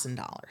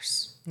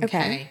 $2,000.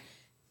 Okay.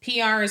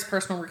 PR is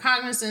personal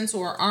recognizance,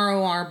 or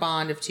ROR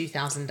bond of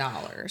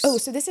 $2,000. Oh,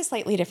 so this is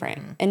slightly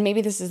different. And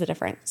maybe this is the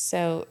difference.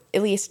 So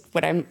at least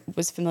what I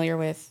was familiar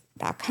with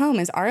back home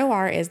is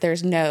ROR is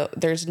there's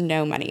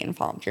no money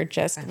involved. You're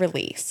just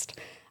released.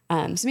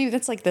 So maybe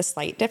that's like the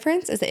slight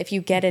difference, is that if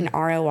you get an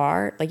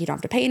ROR, like you don't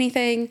have to pay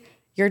anything,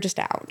 you're just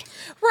out.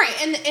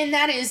 Right. And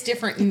that is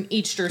different in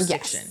each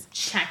jurisdiction. Yes.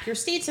 Check your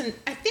states. And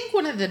I think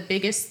one of the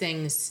biggest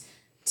things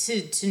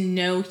to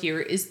know here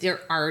is there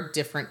are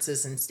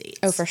differences in states.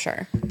 Oh, for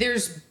sure.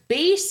 There's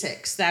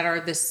basics that are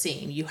the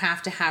same. You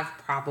have to have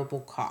probable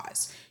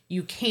cause.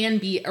 You can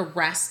be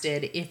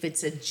arrested if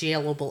it's a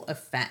jailable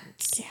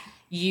offense. Yeah.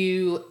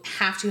 You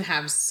have to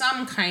have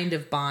some kind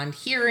of bond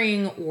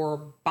hearing or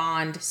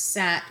bond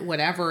set,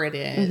 whatever it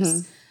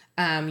is.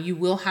 You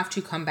will have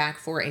to come back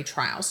for a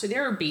trial. So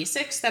there are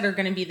basics that are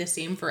going to be the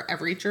same for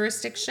every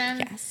jurisdiction.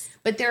 Yes.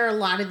 But there are a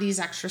lot of these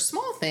extra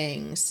small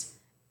things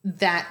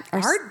that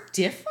are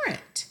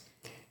different.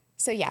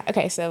 So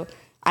okay. So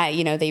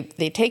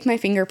they take my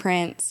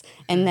fingerprints,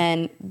 and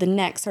then the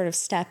next sort of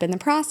step in the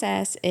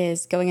process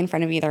is going in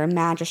front of either a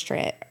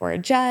magistrate or a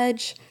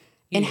judge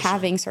and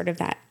having sort of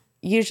that.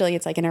 Usually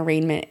it's like an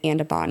arraignment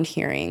and a bond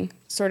hearing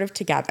sort of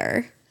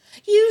together.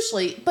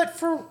 Usually, but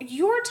for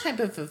your type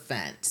of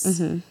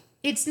offense,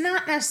 it's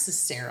not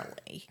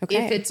necessarily.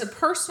 Okay. If it's a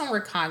personal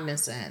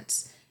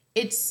recognizance,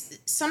 it's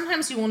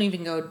sometimes you won't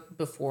even go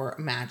before a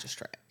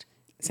magistrate.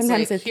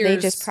 Sometimes they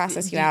just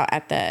process you out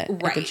at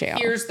the jail.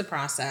 Here's the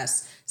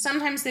process.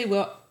 Sometimes they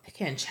will,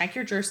 again, check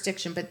your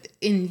jurisdiction, but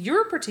in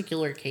your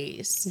particular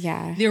case,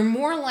 they're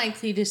more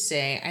likely to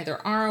say either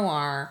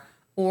ROR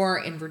or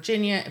in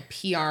Virginia, a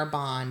PR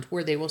bond,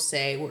 where they will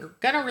say, we're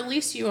going to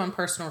release you on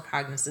personal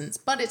recognizance,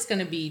 but it's going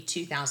to be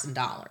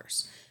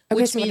 $2,000.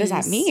 Okay, so what does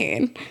that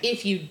mean?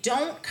 If you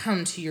don't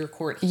come to your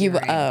court hearing,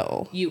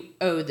 you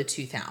owe the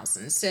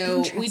 $2,000.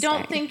 So we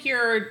don't think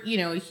you're,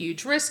 a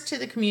huge risk to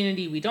the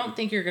community. We don't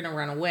think you're going to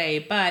run away.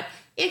 But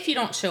if you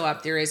don't show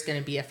up, there is going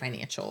to be a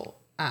financial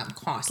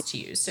cost to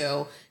you.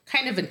 So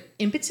kind of an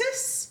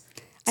impetus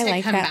to I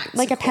like come that. back to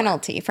like a court.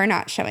 penalty for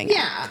not showing up.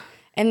 Yeah.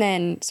 And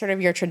then sort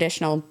of your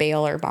traditional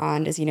bail or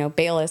bond is,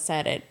 bail is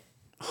set at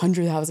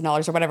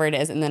 $100,000 or whatever it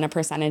is, and then a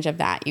percentage of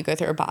that you go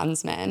through a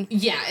bondsman.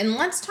 Yeah, and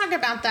let's talk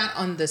about that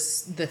on the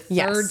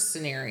third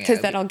scenario. Because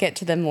that'll get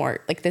to the more,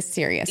 like, the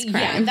serious crimes.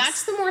 Yeah,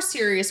 that's the more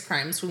serious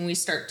crimes when we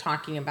start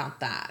talking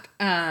about that.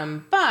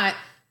 But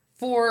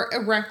for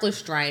a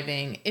reckless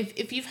driving,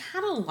 if you've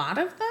had a lot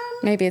of them...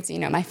 Maybe it's,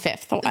 my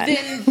fifth one.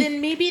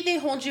 Then maybe they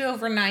hold you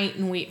overnight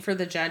and wait for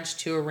the judge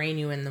to arraign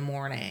you in the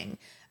morning.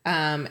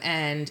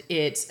 And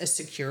it's a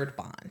secured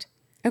bond.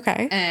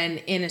 Okay.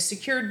 And in a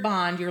secured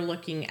bond, you're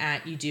looking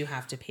at, you do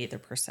have to pay the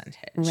percentage.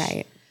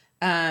 Right.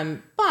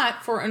 But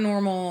for a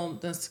normal,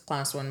 this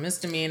class 1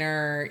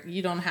 misdemeanor,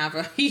 you don't have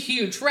a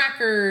huge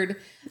record.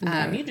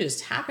 Right. You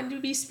just happen to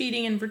be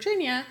speeding in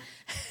Virginia.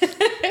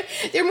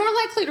 They're more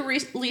likely to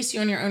release you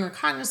on your own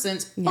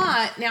recognizance,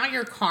 but now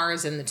your car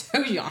is in the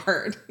tow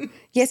yard.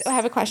 Yes, I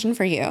have a question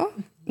for you.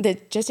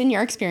 That just in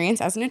your experience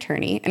as an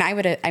attorney, and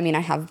I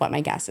have what my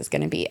guess is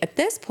going to be. At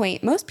this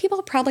point, most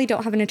people probably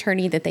don't have an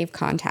attorney that they've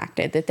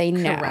contacted, that they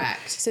know.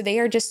 Correct. So they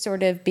are just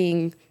sort of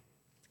being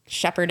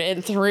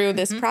shepherded through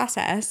this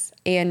process.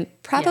 And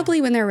probably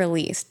when they're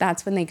released,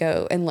 that's when they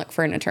go and look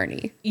for an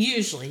attorney.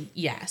 Usually,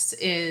 yes,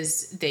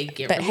 is they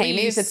get But released. hey,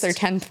 maybe if it's their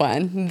 10th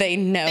one, they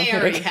know. They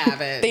already have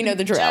it. They know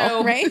the drill,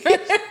 Joe, right?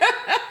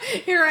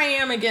 Here I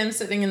am again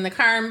sitting in the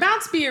car. I'm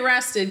about to be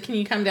arrested. Can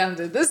you come down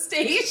to the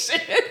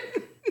station?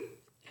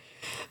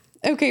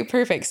 Okay,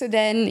 perfect. So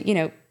then,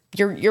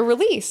 you're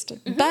released,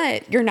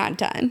 but you're not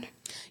done.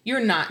 You're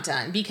not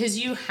done because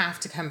you have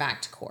to come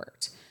back to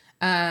court.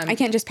 I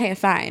can't just pay a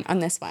fine on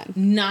this one.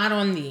 Not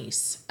on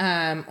these.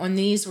 On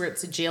these where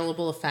it's a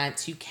jailable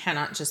offense, you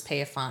cannot just pay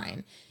a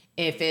fine.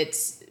 If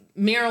it's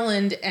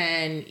Maryland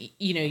and,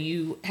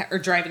 you are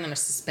driving on a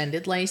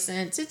suspended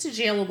license, it's a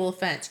jailable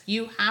offense.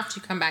 You have to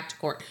come back to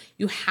court.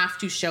 You have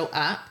to show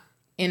up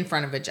in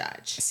front of a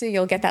judge. So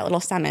you'll get that little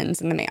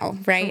summons in the mail,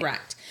 right?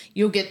 Correct.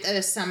 You'll get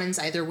the summons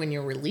either when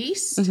you're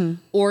released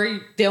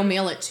or they'll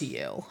mail it to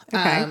you.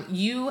 Okay.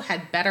 You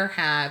had better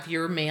have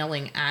your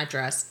mailing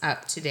address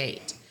up to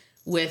date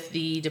with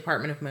the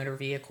Department of Motor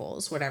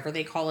Vehicles, whatever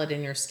they call it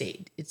in your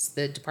state. It's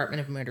the Department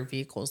of Motor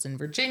Vehicles in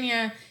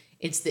Virginia.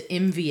 It's the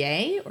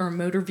MVA, or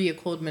Motor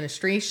Vehicle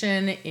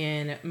Administration,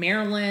 in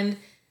Maryland.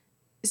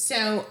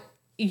 So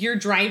your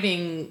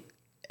driving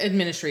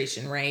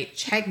administration, right?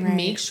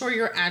 Make sure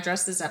your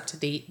address is up to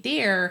date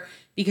there,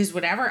 because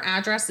whatever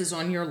address is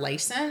on your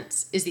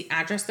license is the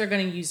address they're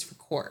going to use for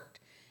court.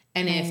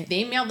 And if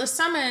they mail the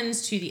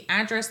summons to the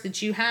address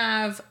that you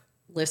have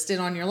listed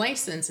on your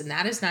license and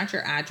that is not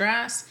your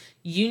address,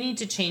 you need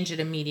to change it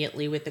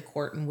immediately with the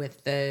court and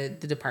with the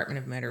Department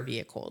of Motor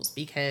Vehicles,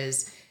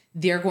 because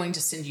they're going to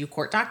send you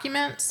court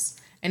documents.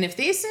 And if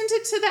they send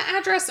it to the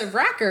address of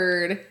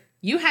record,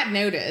 you had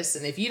notice.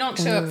 And if you don't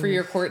show up for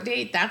your court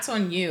date, that's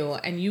on you,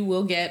 and you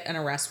will get an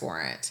arrest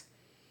warrant.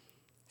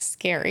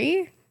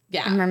 Scary.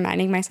 Yeah. I'm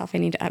reminding myself I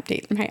need to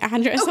update my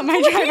address on my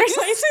driver's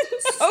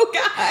license. Oh,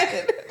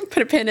 God.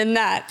 Put a pin in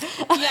that.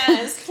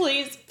 Yes,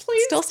 please.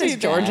 Still says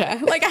Georgia.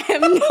 Like, I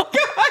have no...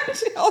 God,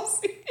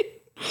 Chelsea.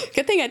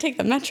 Good thing I take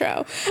the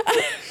metro.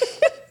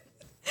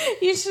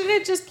 You should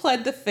have just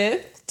pled the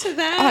 5th to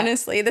that.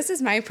 Honestly, this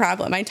is my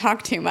problem. I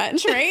talk too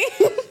much, right?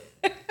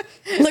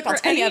 Look, I'll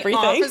tell you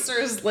everything.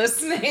 Officers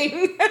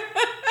listening.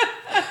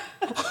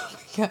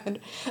 God.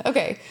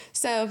 Okay,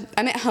 so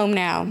I'm at home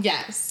now.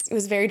 Yes. It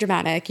was very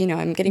dramatic.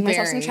 I'm getting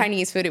myself some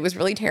Chinese food. It was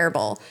really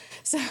terrible.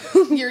 So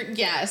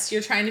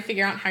you're trying to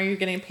figure out how you're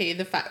going to pay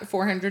the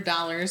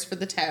 $400 for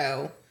the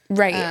tow.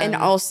 Right, and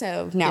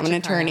also now an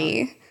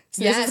attorney.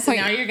 So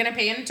now you're going to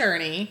pay an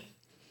attorney.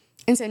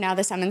 And so now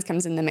the summons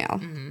comes in the mail.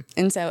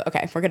 And so,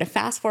 okay, we're going to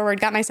fast forward.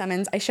 Got my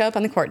summons. I show up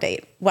on the court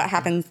date. What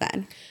happens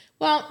then?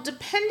 Well,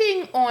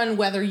 depending on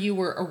whether you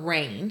were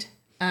arraigned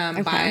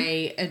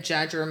by a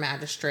judge or a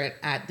magistrate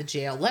at the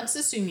jail, let's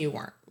assume you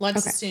weren't.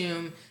 Let's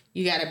assume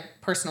you got a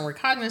personal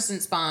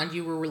recognizance bond,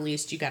 you were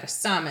released, you got a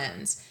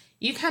summons.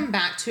 You come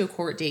back to a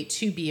court date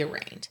to be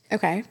arraigned.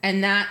 Okay.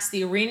 And that's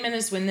the arraignment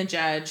is when the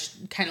judge,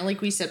 kind of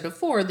like we said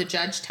before, the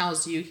judge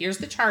tells you, here's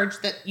the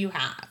charge that you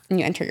have. And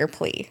you enter your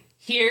plea.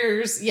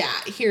 Here's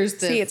the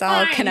See, it's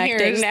all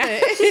connecting now.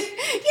 And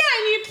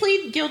you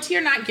plead guilty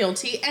or not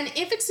guilty. And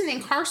if it's an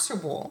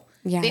incarcerable,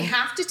 they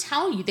have to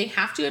tell you, they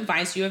have to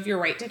advise you of your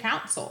right to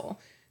counsel.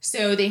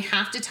 So they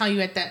have to tell you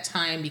at that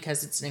time,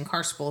 because it's an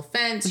incarcerable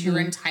offense, you're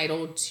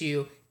entitled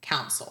to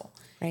counsel.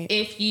 Right.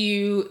 If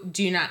you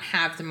do not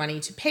have the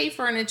money to pay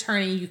for an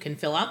attorney, you can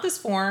fill out this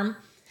form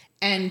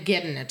and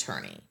get an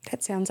attorney.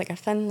 That sounds like a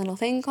fun little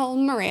thing called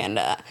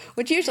Miranda,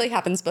 which usually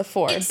happens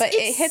before, but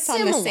it hits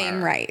similar. On the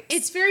same rights.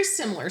 It's very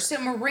similar. So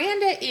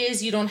Miranda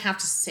is you don't have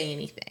to say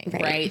anything,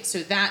 right? So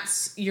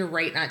that's your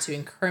right not to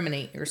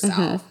incriminate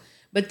yourself.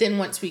 But then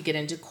once we get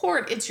into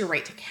court, it's your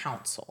right to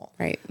counsel.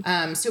 Right.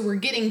 So we're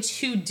getting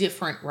two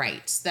different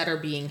rights that are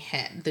being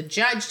hit. The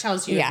judge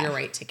tells you of your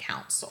right to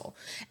counsel.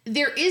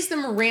 There is the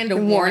Miranda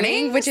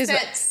warning, which is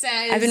that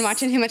says... I've been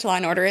watching too much Law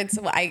and Order. It's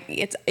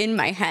in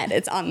my head.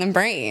 It's on the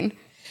brain.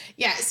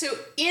 Yeah. So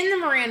in the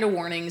Miranda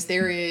warnings,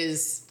 there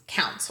is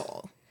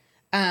counsel.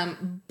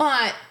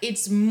 But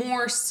it's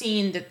more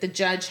seen that the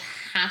judge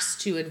has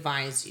to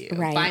advise you.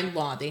 Right. By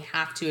law, they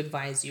have to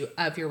advise you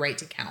of your right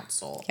to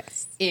counsel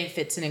Yes. if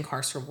it's an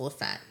incarcerable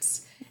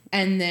offense.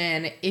 And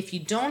then if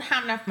you don't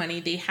have enough money,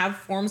 they have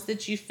forms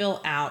that you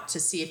fill out to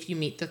see if you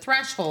meet the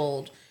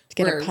threshold. To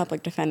get a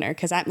public defender,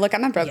 because I'm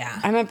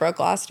a broke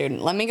law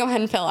student. Let me go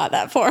ahead and fill out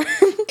that form.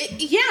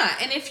 Yeah,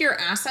 and if your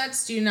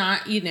assets do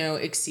not,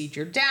 exceed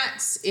your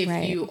debts, if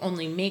Right. you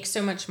only make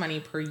so much money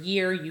per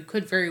year, you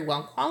could very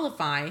well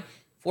qualify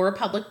for a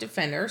public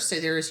defender. So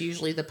there is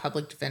usually the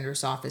public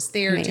defender's office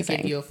there to Amazing.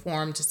 give you a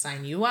form to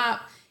sign you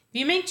up. If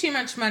you make too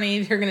much money,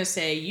 they're going to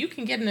say you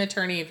can get an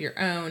attorney of your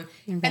own,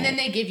 and then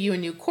they give you a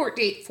new court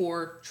date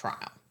for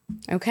trial.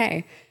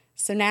 Okay,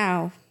 so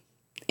now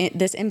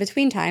this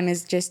in-between time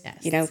is just,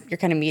 Yes. you're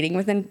kind of meeting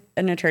with an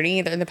attorney,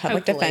 either the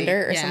public Hopefully,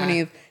 defender or someone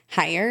you've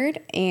hired,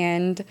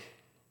 and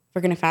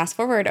we're going to fast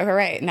forward. All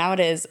right, now it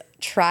is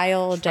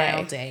trial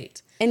Trial day.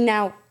 date. And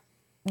now,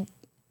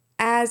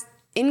 as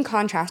in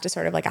contrast to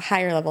sort of like a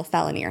higher level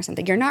felony or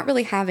something, you're not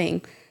really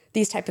having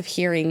these type of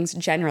hearings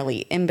generally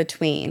in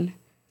between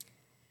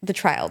the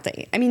trial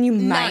date. I mean, you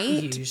Not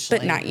might, usually.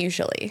 but not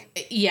usually.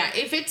 Yeah,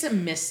 if it's a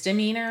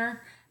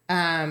misdemeanor,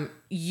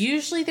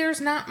 usually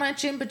there's not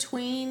much in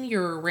between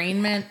your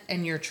arraignment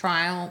and your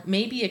trial.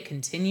 Maybe a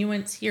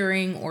continuance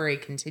hearing or a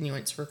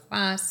continuance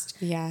request.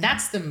 Yeah.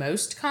 That's the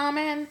most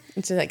common.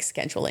 It's like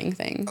scheduling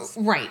things.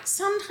 Right.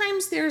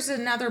 Sometimes there's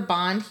another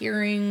bond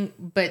hearing,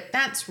 but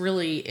that's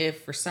really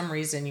if for some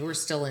reason you were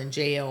still in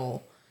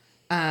jail.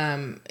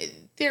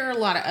 There are a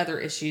lot of other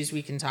issues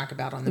we can talk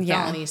about on the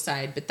felony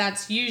side, but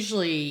that's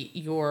usually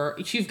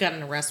you've got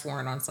an arrest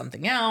warrant on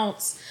something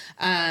else,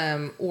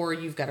 or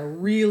you've got a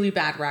really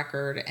bad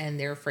record and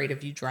they're afraid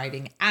of you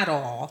driving at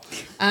all.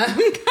 Kind of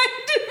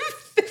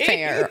thing.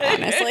 Fair,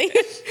 honestly.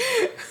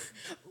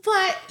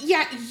 But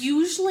yeah,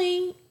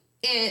 usually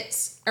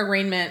it's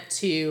arraignment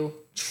to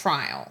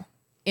trial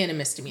in a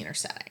misdemeanor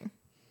setting.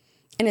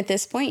 And at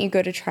this point, you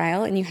go to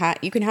trial and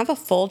you can have a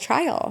full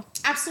trial.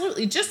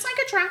 Absolutely. Just like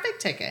a traffic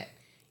ticket.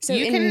 So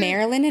You in can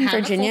Maryland and have a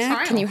full Virginia,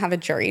 trial. can you have a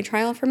jury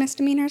trial for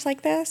misdemeanors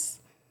like this?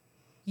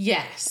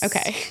 Yes.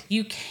 Okay.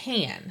 You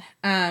can.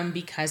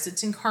 Because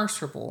it's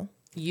incarcerable,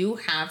 you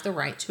have the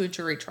right to a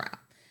jury trial.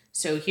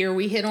 So here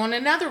we hit on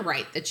another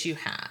right that you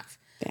have.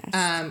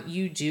 Yes.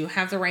 You do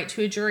have the right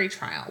to a jury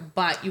trial,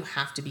 but you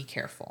have to be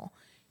careful.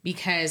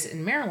 Because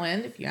in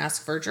Maryland, if you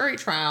ask for a jury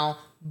trial,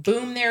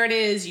 boom, there it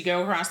is. You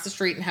go across the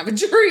street and have a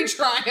jury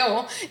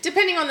trial,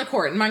 depending on the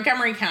court. In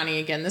Montgomery County,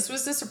 again, this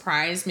was a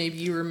surprise. Maybe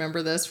you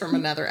remember this from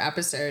another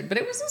episode, but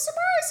it was a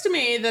surprise to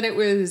me that it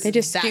was They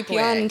just that scoop you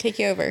on quick. and take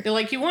you over. They're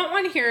like, you want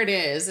one? Here it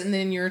is. And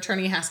then your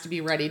attorney has to be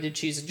ready to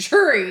choose a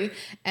jury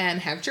and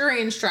have jury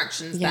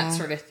instructions, Yeah. that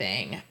sort of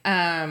thing.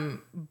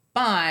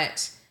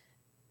 But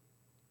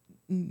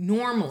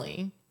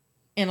normally,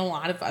 in a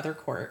lot of other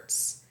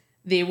courts,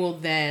 they will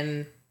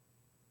then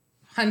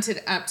hunt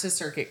it up to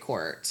circuit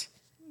court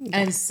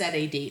and set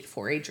a date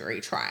for a jury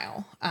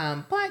trial.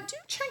 But do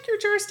check your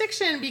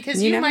jurisdiction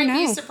because You you never might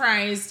be know.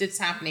 surprised it's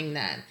happening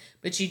then.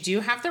 But you do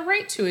have the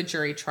right to a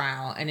jury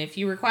trial. And if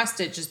you request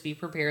it, just be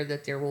prepared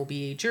that there will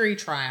be a jury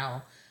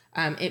trial.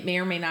 It may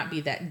or may not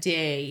be that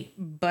day,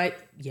 but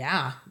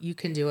yeah, you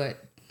can do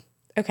it.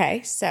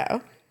 Okay,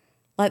 so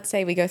let's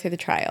say we go through the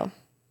trial.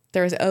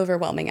 There is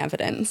overwhelming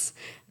evidence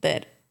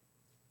that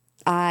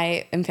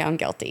I am found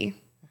guilty.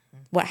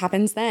 What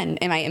happens then?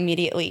 Am I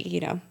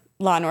immediately,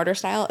 Law and Order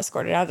style,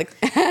 escorted out of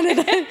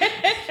the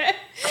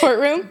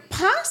courtroom?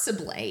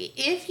 Possibly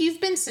if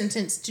you've been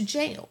sentenced to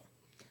jail.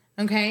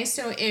 Okay,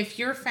 so if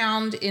you're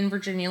found in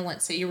Virginia,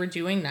 let's say you were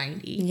doing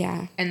 90.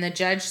 Yeah. And the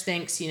judge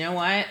thinks, you know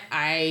what,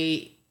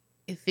 I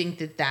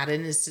think that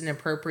is an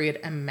appropriate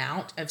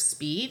amount of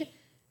speed,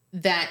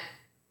 that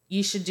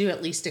you should do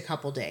at least a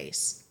couple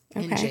days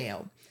in Okay.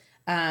 jail.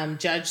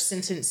 Judge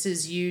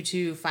sentences you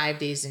to 5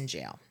 days in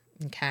jail.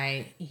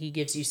 Okay, he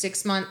gives you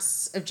 6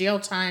 months of jail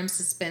time,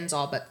 suspends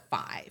all but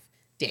 5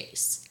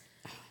 days.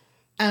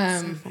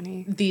 So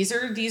funny. These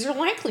are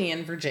likely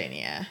in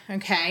Virginia.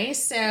 Okay,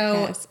 so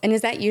Yes. And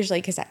is that usually,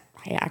 because I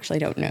actually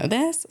don't know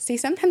this. See,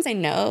 sometimes I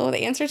know the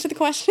answers to the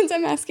questions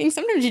I'm asking.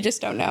 Sometimes you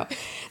just don't know.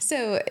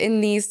 So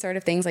in these sort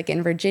of things, like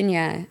in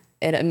Virginia,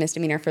 at a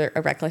misdemeanor for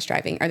a reckless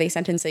driving, are they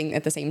sentencing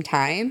at the same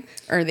time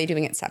or are they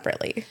doing it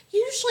separately?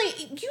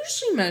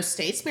 usually most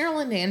states,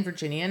 Maryland and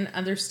Virginia and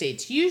other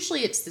states,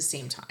 usually it's the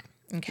same time.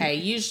 Okay,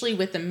 usually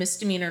with a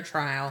misdemeanor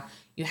trial,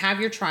 you have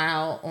your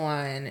trial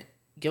on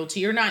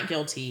guilty or not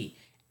guilty,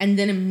 and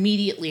then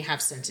immediately have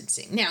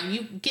sentencing. Now,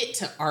 you get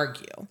to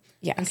argue.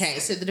 Yes. Okay,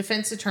 so the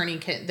defense attorney,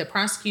 the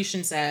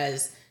prosecution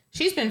says,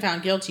 she's been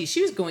found guilty.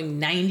 She was going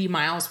 90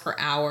 miles per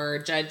hour.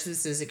 Judge,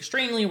 this is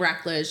extremely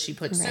reckless. She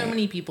put so Right.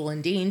 many people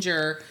in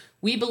danger.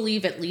 We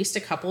believe at least a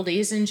couple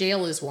days in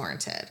jail is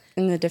warranted.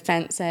 And the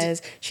defense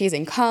says she's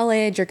in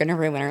college, you're going to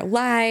ruin her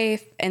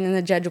life. And then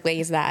the judge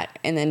weighs that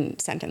and then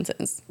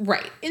sentences.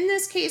 Right. In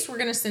this case, we're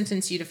going to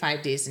sentence you to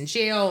 5 days in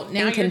jail.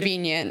 Now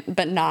Inconvenient,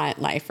 but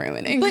not life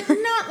ruining. but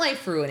not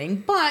life ruining.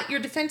 But your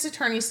defense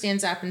attorney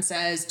stands up and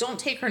says, don't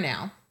take her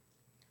now.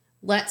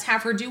 Let's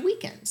have her do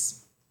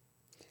weekends.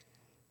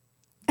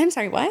 I'm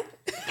sorry, what?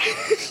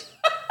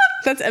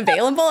 That's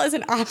available as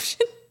an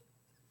option?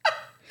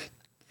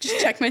 Just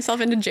check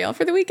myself into jail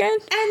for the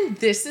weekend? And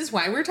this is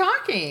why we're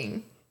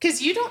talking.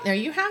 Because you don't know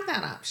you have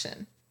that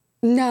option.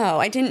 No,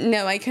 I didn't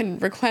know I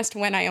could request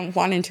when I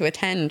wanted to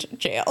attend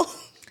jail.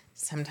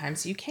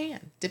 Sometimes you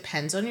can.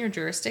 Depends on your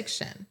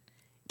jurisdiction.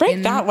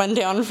 Break that one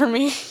down for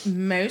me.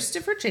 Most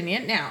of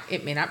Virginia, now,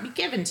 it may not be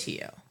given to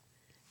you,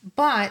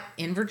 but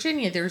in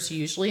Virginia, there's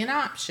usually an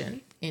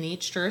option in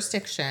each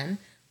jurisdiction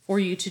for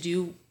you to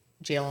do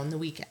jail on the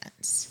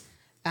weekends.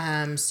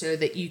 So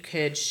that you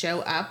could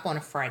show up on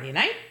a Friday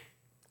night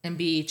and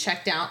be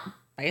checked out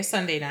by a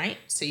Sunday night.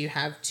 So you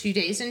have 2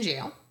 days in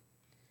jail.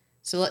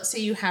 So let's say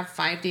you have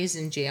 5 days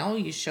in jail.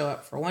 You show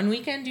up for one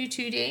weekend, do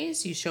 2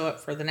 days. You show up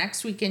for the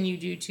next weekend, you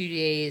do 2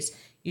 days.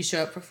 You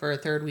show up for a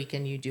third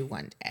weekend, you do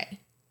 1 day.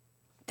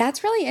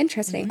 That's really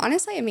interesting.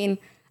 Honestly, I mean,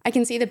 I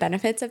can see the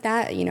benefits of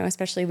that, you know,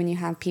 especially when you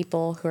have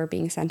people who are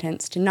being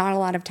sentenced to not a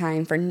lot of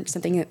time for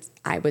something that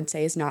I would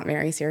say is not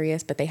very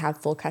serious, but they have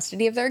full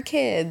custody of their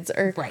kids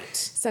or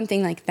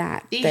something like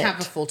that. They have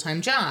a full-time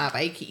job.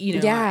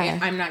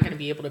 I'm not going to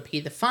be able to pay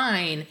the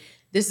fine.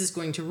 This is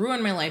going to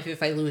ruin my life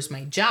if I lose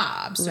my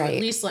job. So at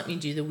least let me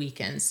do the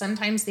weekends.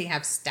 Sometimes they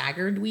have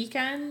staggered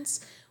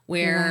weekends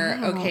where,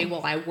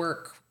 I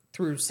work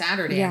through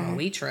Saturday. I'm a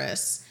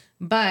waitress.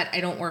 But I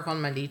don't work on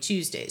Monday,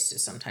 Tuesdays. So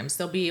sometimes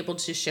they'll be able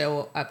to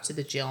show up to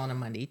the jail on a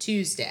Monday,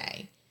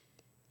 Tuesday.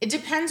 It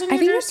depends on your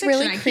jurisdiction.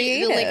 That's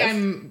really creative.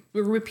 I'm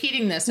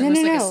repeating this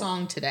almost like a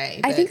song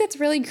today. I think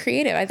that's really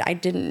creative. I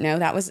didn't know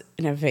that was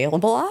an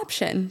available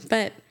option,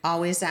 but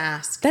always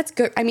ask. That's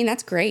good. I mean,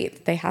 that's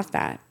great. They have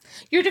that.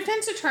 Your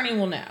defense attorney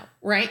will know,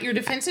 right? Your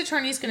defense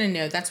attorney is going to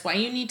know. That's why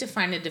you need to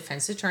find a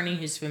defense attorney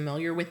who's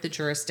familiar with the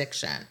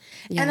jurisdiction.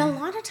 Yeah. And a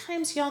lot of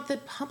times, y'all, the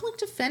public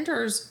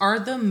defenders are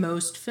the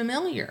most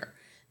familiar.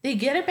 They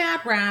get a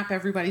bad rap.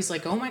 Everybody's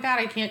like, oh my God,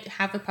 I can't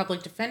have a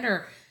public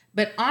defender.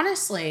 But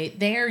honestly,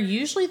 they are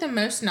usually the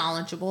most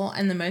knowledgeable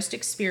and the most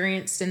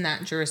experienced in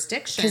that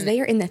jurisdiction. Because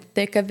they are in the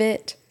thick of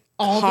it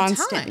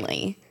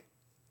constantly.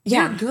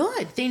 Yeah. They're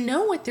good. They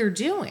know what they're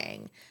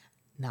doing.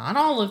 Not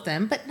all of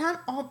them, but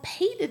not all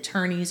paid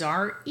attorneys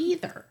are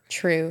either.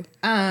 True.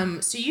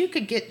 So you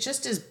could get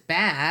just as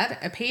bad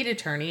a paid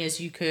attorney as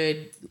you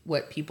could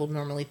what people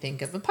normally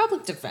think of a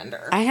public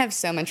defender. I have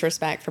so much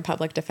respect for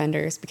public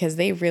defenders because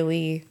they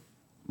really,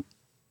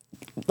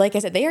 like I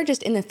said, they are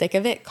just in the thick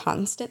of it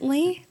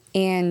constantly.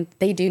 And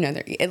they do know,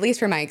 at least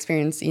from my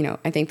experience, you know,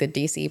 I think the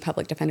DC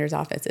Public Defender's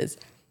Office is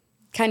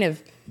kind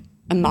of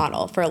a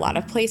model for a lot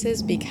of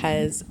places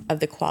because of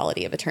the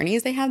quality of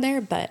attorneys they have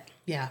there. But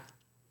yeah.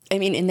 I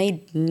mean, and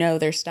they know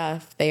their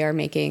stuff. They are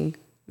making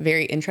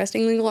very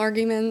interesting legal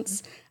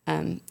arguments,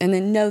 and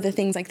then know the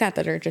things like that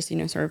are just, you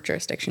know, sort of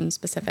jurisdiction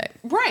specific.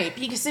 Right,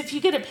 because if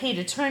you get a paid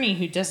attorney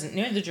who doesn't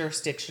know the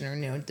jurisdiction or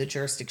know the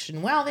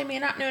jurisdiction well, they may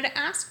not know to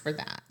ask for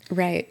that.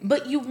 Right.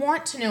 But you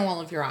want to know all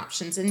of your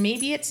options, and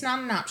maybe it's not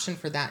an option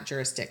for that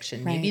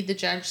jurisdiction. Right. Maybe the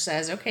judge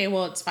says, okay,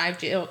 well, it's 5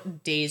 jail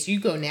days, you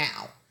go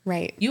now.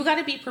 Right. You got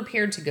to be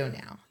prepared to go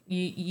now.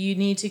 You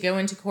need to go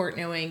into court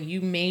knowing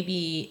you may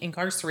be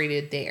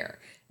incarcerated there.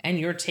 And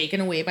you're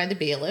taken away by the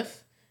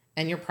bailiff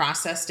and you're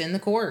processed in the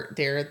court.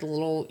 There are the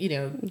little, you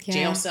know,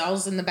 jail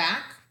cells in the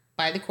back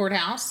by the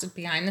courthouse,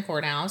 behind the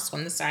courthouse,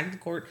 on the side of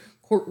the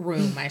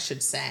courtroom, I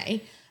should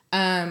say.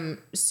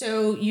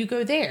 So you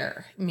go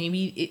there.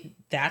 Maybe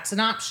that's an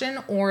option.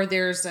 Or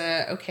there's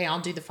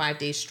I'll do the 5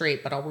 days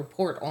straight, but I'll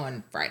report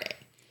on Friday.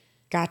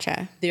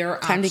 Gotcha. There are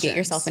time options. To get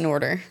yourself in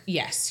order.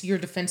 Yes. Your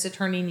defense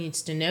attorney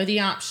needs to know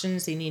the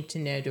options. They need to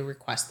know to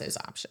request those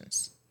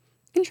options.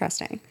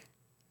 Interesting.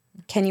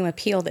 Can you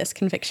appeal this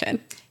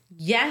conviction?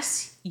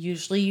 Yes,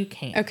 usually you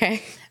can.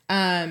 Okay.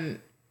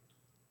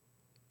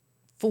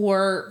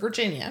 For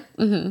Virginia,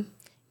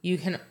 you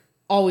can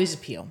always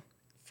appeal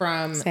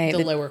from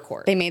the lower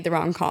court. They made the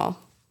wrong call.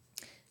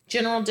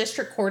 General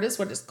District Court is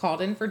what it's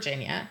called in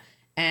Virginia,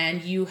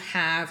 and you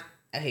have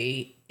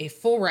a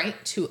full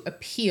right to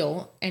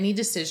appeal any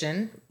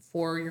decision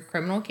for your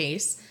criminal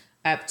case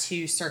up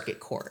to circuit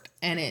court.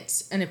 And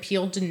it's an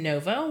appeal de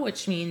novo,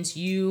 which means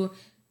you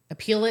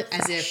appeal it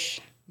as if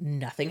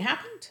nothing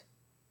happened.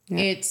 Yep.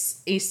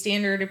 It's a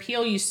standard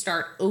appeal. You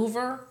start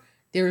over.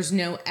 There's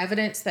no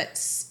evidence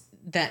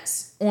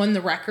that's on the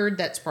record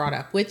that's brought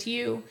up with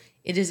you.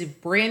 It is a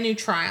brand new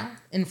trial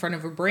in front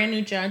of a brand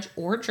new judge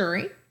or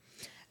jury.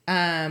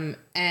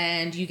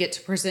 And you get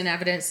to present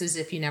evidence as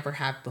if you never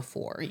have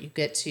before. You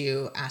get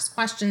to ask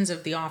questions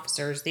of the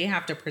officers. They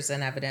have to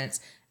present evidence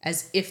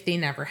as if they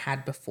never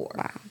had before.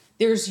 Wow.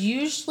 There's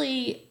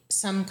usually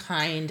some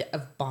kind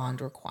of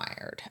bond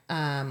required,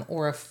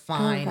 or a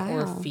fine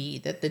or a fee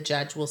that the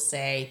judge will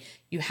say,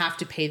 you have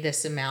to pay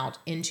this amount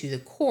into the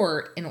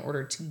court in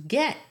order to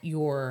get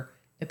your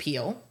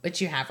appeal,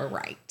 but you have a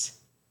right.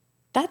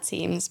 That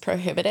seems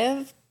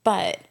prohibitive,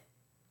 but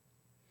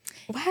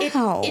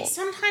wow. It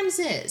sometimes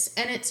is.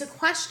 And it's a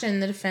question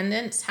the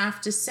defendants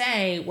have to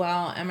say,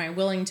 well, am I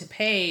willing to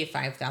pay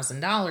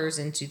 $5,000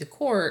 into the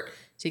court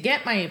to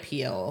get my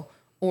appeal?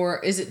 Or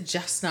is it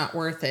just not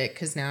worth it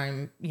because now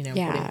I'm,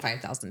 Yeah. putting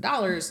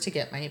 $5,000 to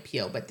get my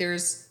appeal? But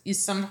there's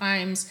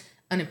sometimes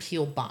an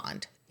appeal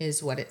bond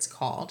is what it's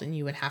called, and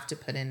you would have to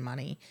put in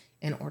money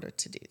in order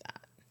to do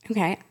that.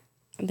 Okay.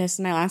 This is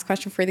my last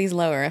question for these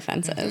lower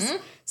offenses.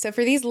 So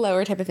for these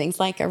lower type of things,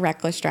 like a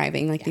reckless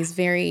driving, like these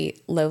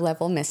very low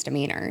level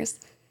misdemeanors,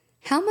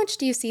 how much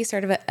do you see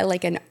sort of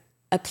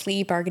a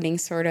plea bargaining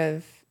sort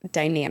of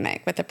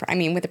dynamic with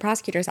the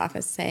prosecutor's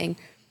office saying,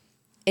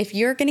 if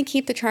you're going to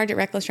keep the charge at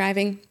reckless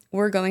driving,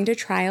 we're going to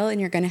trial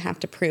and you're going to have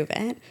to prove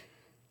it.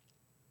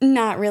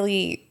 Not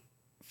really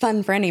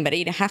fun for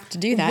anybody to have to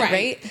do that,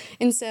 right?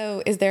 And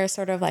so is there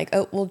sort of like,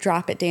 oh, we'll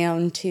drop it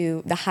down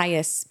to the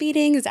highest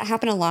speeding? Does that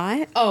happen a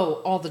lot?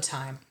 Oh, all the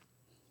time.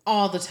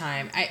 All the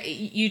time.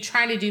 You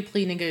try to do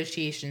plea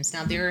negotiations.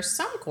 Now, there are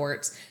some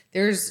courts,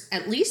 there's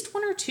at least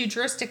 1 or 2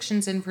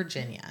 jurisdictions in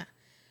Virginia.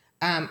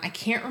 I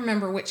can't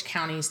remember which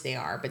counties they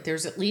are, but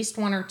there's at least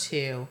 1 or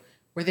 2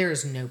 where there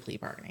is no plea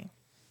bargaining.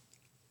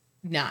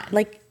 None.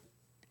 Like,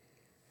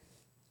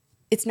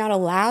 it's not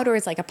allowed, or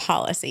it's like a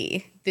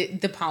policy?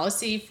 The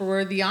policy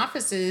for the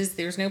offices,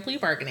 there's no plea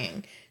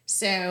bargaining.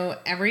 So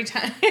every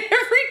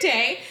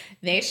day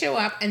they show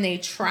up and they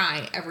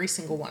try every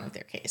single one of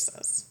their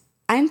cases.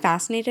 I'm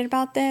fascinated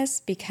about this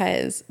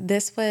because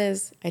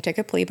I took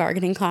a plea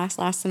bargaining class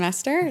last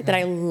semester that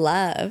I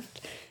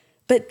loved,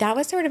 but that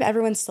was sort of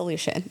everyone's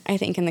solution, I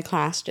think, in the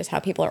class, just how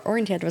people are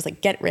oriented was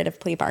like, get rid of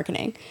plea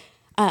bargaining.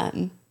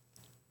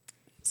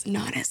 It's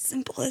not as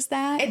simple as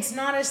that. It's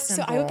not as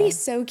simple. So I would be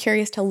so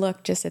curious to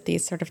look just at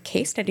these sort of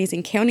case studies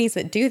in counties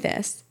that do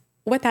this,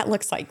 what that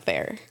looks like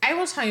there. I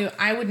will tell you,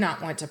 I would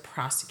not want to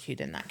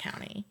prosecute in that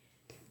county.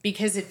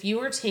 Because if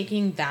you are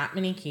taking that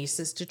many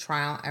cases to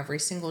trial every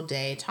single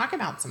day, talk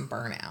about some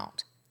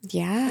burnout.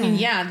 Yeah. I mean,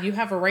 yeah, you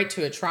have a right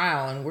to a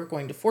trial and we're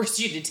going to force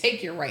you to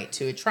take your right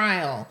to a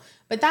trial.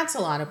 But that's a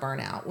lot of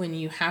burnout when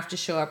you have to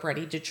show up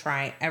ready to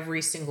try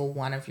every single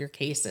one of your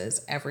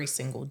cases every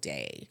single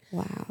day.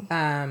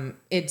 Wow.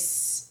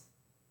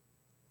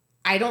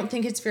 I don't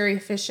think it's very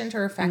efficient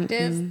or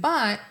effective,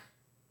 but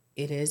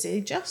it is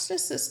a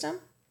justice system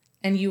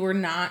and you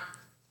don't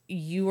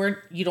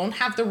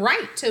have the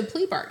right to a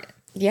plea bargain.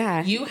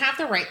 Yeah. You have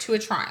the right to a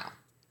trial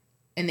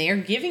and they are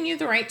giving you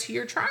the right to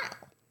your trial.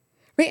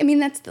 Right. I mean,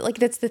 that's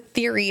the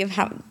theory of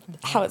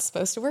how it's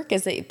supposed to work,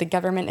 is that the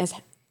government is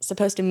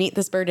supposed to meet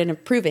this burden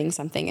of proving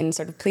something, and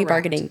sort of plea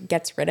bargaining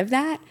gets rid of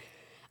that.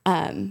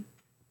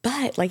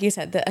 But like you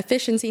said, the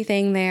efficiency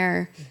thing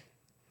there,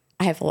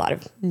 I have a lot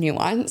of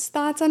nuanced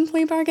thoughts on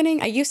plea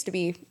bargaining. I used to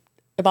be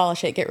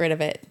abolish it, get rid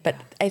of it, but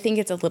I think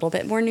it's a little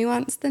bit more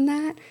nuanced than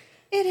that.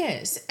 It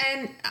is.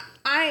 And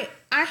I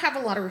have a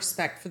lot of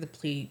respect for the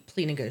plea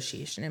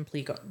negotiation and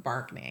plea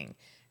bargaining.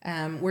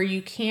 Where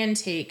you can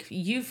take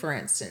you, for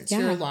instance,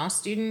 you're a law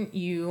student,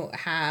 you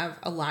have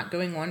a lot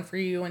going on for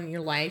you in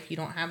your life, you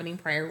don't have any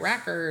prior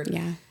record.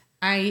 Yeah.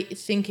 I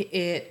think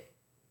it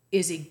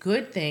is a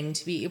good thing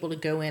to be able to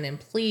go in and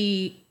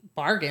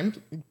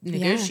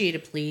negotiate a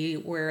plea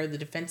where the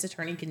defense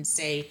attorney can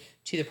say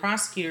to the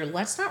prosecutor,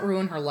 let's not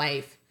ruin her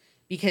life.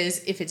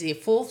 Because if it's a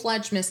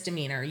full-fledged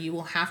misdemeanor, you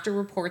will have to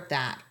report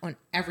that on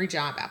every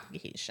job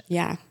application.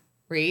 Yeah.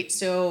 Right?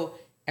 So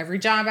every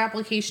job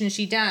application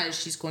she does,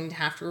 she's going to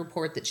have to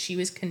report that she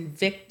was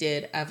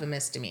convicted of a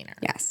misdemeanor.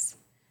 Yes.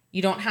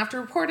 You don't have to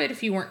report it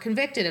if you weren't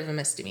convicted of a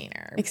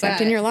misdemeanor.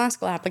 Except in your law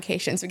school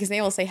applications, because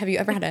they will say, have you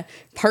ever had a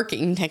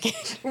parking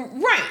ticket?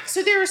 Right.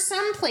 So there are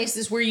some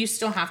places where you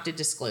still have to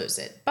disclose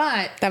it.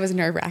 But that was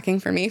nerve-wracking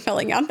for me,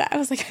 filling out that. I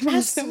was like, I've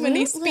had so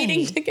many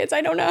speeding tickets.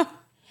 I don't know.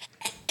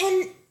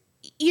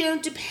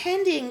 And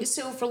depending,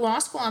 so for law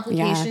school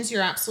applications,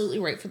 you're absolutely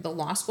right. For the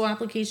law school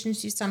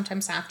applications, you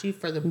sometimes have to.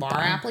 For the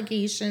bar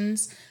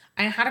applications,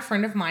 I had a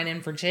friend of mine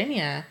in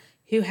Virginia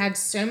who had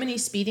so many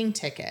speeding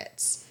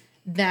tickets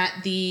that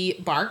the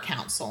bar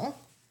council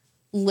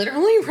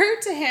literally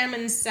wrote to him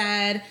and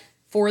said,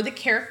 for the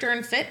character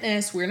and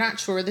fitness, we're not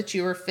sure that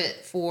you are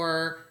fit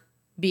for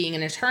being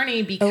an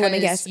attorney because let me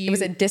guess. It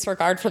was a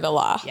disregard for the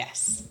law.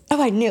 Yes.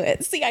 Oh, I knew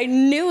it. See, I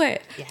knew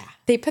it. Yeah.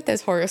 They put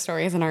those horror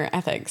stories in our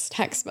ethics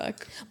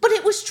textbook. But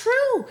it was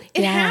true.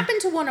 It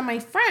happened to one of my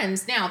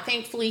friends. Now,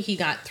 thankfully, he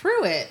got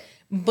through it,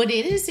 but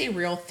it is a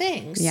real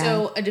thing. Yeah.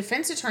 So a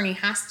defense attorney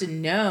has to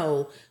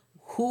know,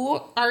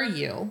 who are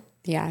you?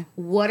 Yeah.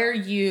 What are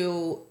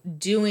you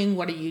doing?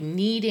 What are you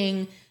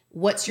needing?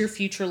 What's your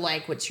future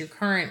like? What's your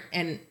current?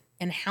 And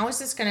how is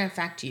this going to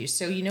affect you?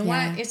 So you know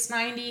what? It's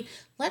 90.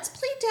 Let's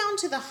plead down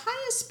to the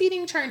highest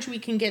speeding charge we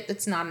can get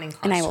that's not an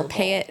incarcerable. And I will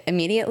pay it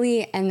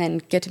immediately and then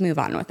get to move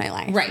on with my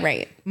life.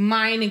 Right.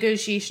 My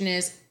negotiation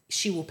is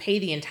she will pay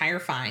the entire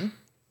fine.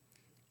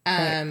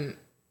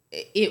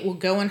 It will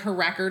go in her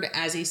record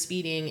as a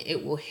speeding.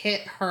 It will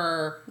hit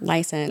her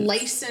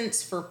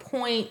license for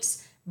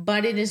points,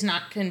 but it is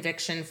not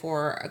conviction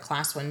for a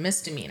class 1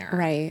 misdemeanor.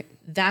 Right.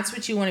 That's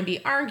what you want to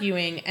be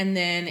arguing. And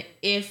then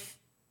if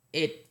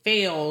it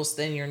fails,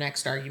 then your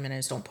next argument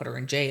is don't put her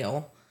in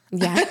jail.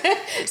 Yeah.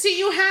 So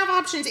you have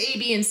options A,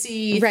 B, and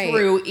C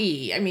through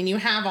E. I mean, you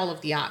have all of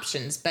the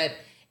options, but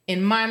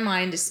in my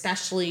mind,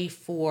 especially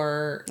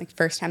for Like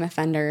first-time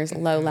offenders,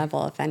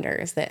 low-level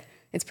offenders, that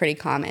it's pretty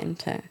common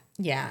to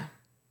yeah,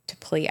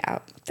 plea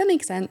out. That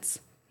makes sense.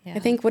 Yeah. I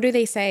think, what do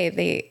they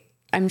say?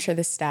 I'm sure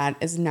the stat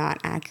is not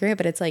accurate,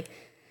 but it's like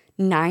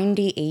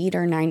 98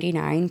 or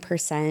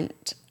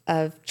 99%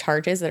 of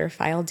charges that are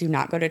filed do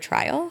not go to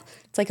trial.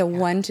 It's like a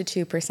 1 to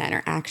 2%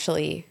 are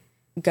actually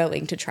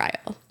going to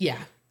trial. yeah,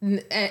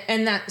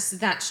 and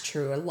that's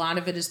true. A lot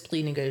of it is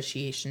plea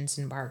negotiations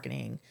and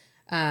bargaining.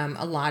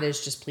 A lot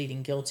is just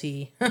pleading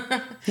guilty.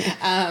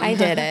 I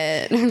did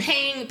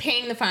it.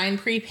 paying the fine,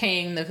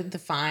 prepaying the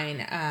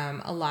fine.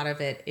 A lot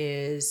of it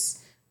is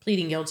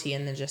pleading guilty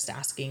and then just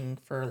asking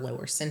for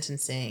lower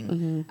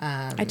sentencing.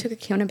 I took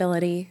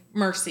accountability.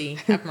 Mercy,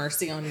 have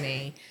mercy on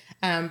me.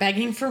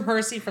 Begging for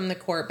mercy from the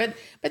court.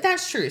 But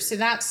that's true. So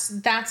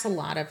that's a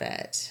lot of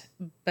it.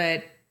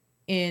 But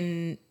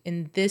in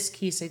this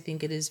case, I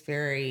think it is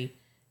very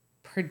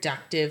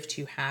productive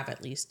to have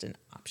at least an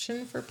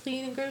option for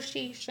plea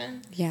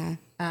negotiation. Yeah.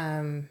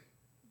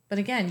 But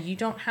again, you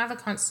don't have a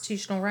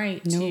constitutional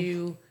right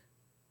to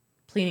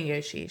plea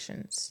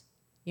negotiations.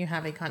 You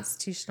have a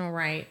constitutional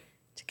right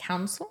to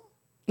counsel.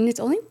 And it's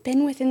only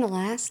been within the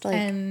last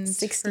And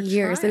 60 for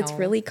years that it's trial.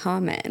 really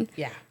common.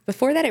 Yeah.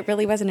 Before that, it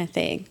really wasn't a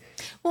thing.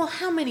 Well,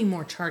 how many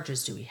more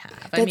charges do we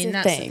have? I That's mean, the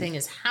that's the thing. thing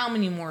is how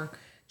many more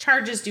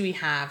charges do we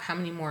have? How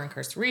many more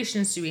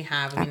incarcerations do we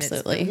have? I mean,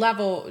 Absolutely. it's the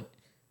level,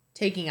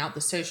 taking out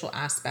the social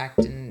aspect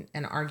and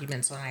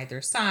arguments on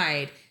either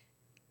side.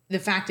 The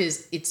fact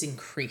is it's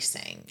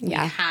increasing.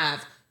 Yeah. We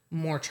have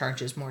more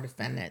charges, more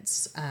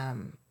defendants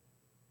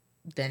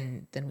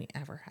than we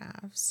ever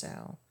have.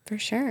 So For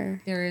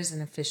sure. there is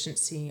an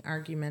efficiency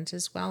argument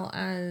as well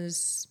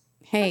as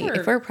Hey,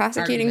 other if we're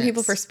prosecuting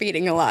people arguments. for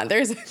speeding a lot, there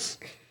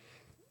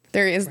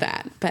is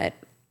that. But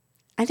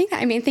I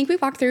think we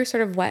walked through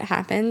sort of what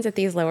happens at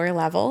these lower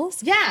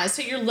levels. Yeah,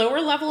 so your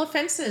lower level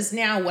offenses.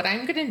 Now, what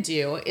I'm going to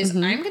do is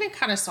I'm going to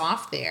cut us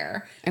off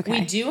there. Okay.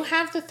 We do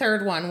have the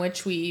third one,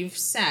 which we've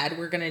said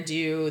we're going to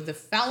do the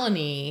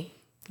felony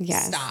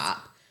Yes.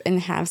 stop. And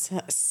have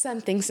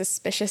something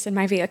suspicious in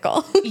my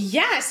vehicle.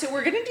 Yeah, so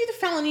we're going to do the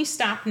felony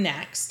stop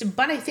next,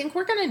 but I think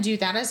we're going to do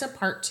that as a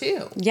part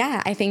 2.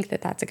 Yeah, I think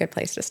that that's a good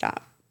place to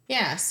stop.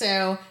 Yeah,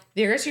 so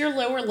there's your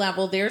lower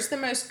level. There's the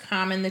most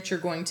common that you're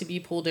going to be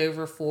pulled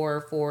over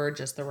for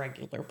just the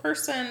regular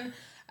person.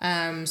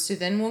 So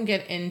then we'll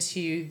get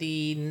into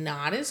the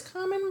not as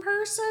common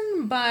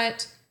person,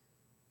 but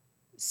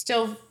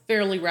still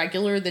fairly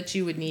regular that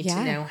you would need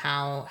to know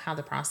how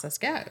the process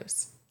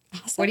goes.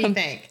 Awesome. What do you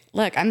think?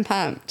 Look, I'm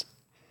pumped.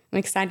 I'm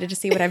excited to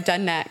see what I've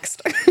done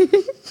next. I'm sorry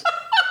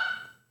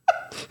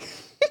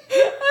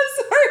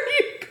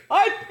you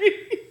caught me.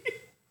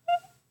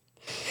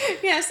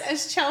 Yes,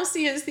 as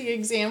Chelsea is the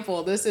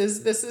example, this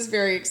is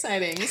very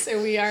exciting.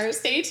 So we are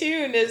stay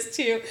tuned as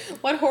to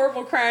what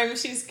horrible crime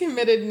she's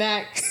committed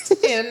next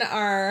in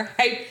our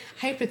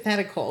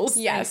hypotheticals.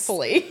 Yes.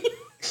 Thankfully.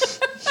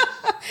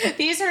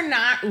 These are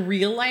not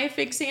real life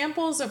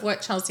examples of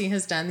what Chelsea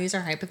has done. These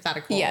are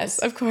hypotheticals. Yes,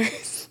 of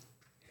course.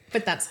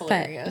 But that's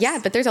hilarious.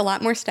 But there's a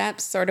lot more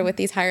steps sort of with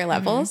these higher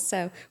levels.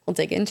 So we'll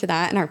dig into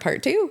that in our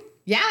part 2.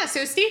 Yeah,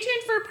 so stay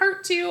tuned for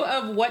part 2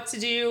 of what to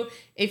do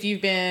if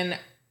you've been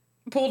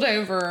pulled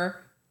over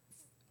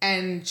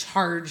and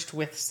charged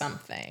with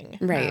something.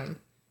 Right.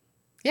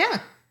 Yeah.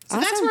 So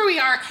that's Awesome. where we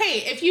are. Hey,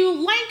 if you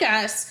like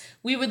us,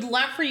 we would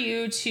love for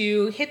you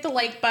to hit the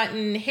like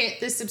button, hit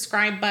the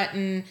subscribe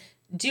button,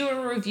 do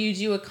a review,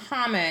 do a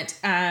comment.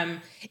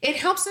 It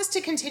helps us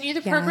to continue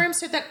the program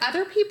so that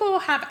other people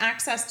have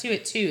access to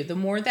it too. The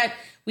more that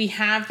we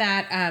have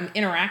that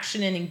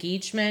interaction and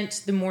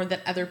engagement, the more that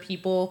other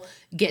people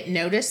get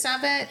notice of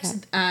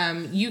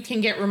it. You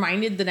can get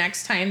reminded the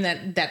next time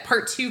that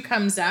part 2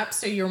 comes up,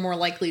 so you're more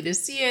likely to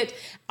see it,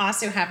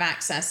 also have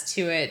access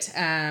to it.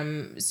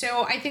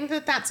 So I think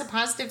that that's a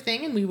positive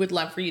thing, and we would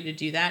love for you to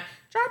do that.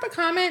 Drop a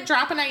comment,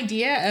 drop an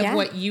idea of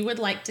what you would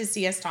like to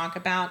see us talk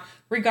about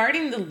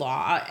regarding the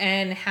law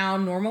and how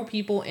normal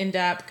people end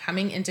up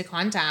coming into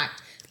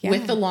contact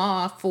with the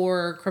law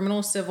for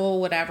criminal, civil,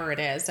 whatever it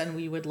is. And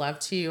we would love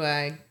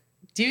to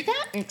do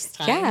that next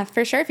time. Yeah,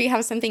 for sure. If you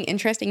have something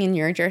interesting in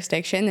your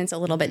jurisdiction that's a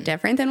little bit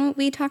different than what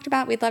we talked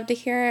about, we'd love to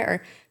hear it,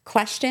 or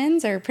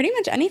questions, or pretty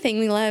much anything.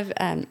 We love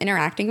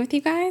interacting with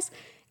you guys.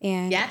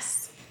 And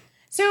Yes.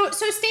 So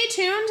stay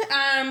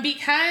tuned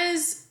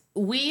because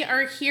we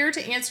are here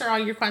to answer all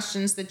your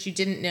questions that you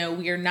didn't know.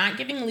 We are not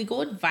giving legal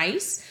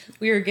advice.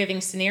 We are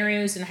giving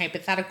scenarios and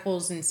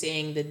hypotheticals and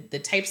saying the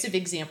types of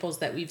examples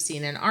that we've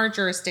seen in our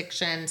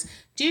jurisdictions.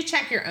 Do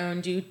check your own.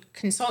 Do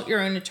consult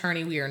your own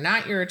attorney. We are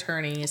not your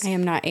attorneys. I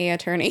am not a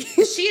attorney.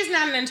 She is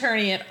not an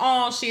attorney at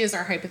all. She is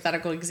our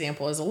hypothetical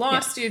example as a law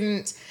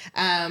student.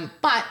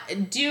 But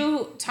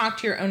do talk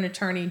to your own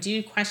attorney.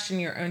 Do question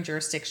your own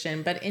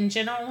jurisdiction. But in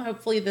general,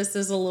 hopefully this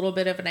is a little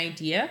bit of an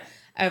idea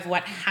of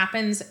what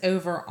happens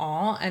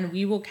overall. And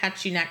we will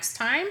catch you next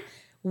time.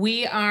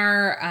 We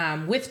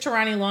are with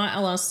Tarani Law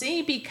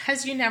LLC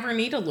because you never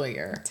need a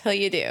lawyer. Till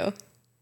you do.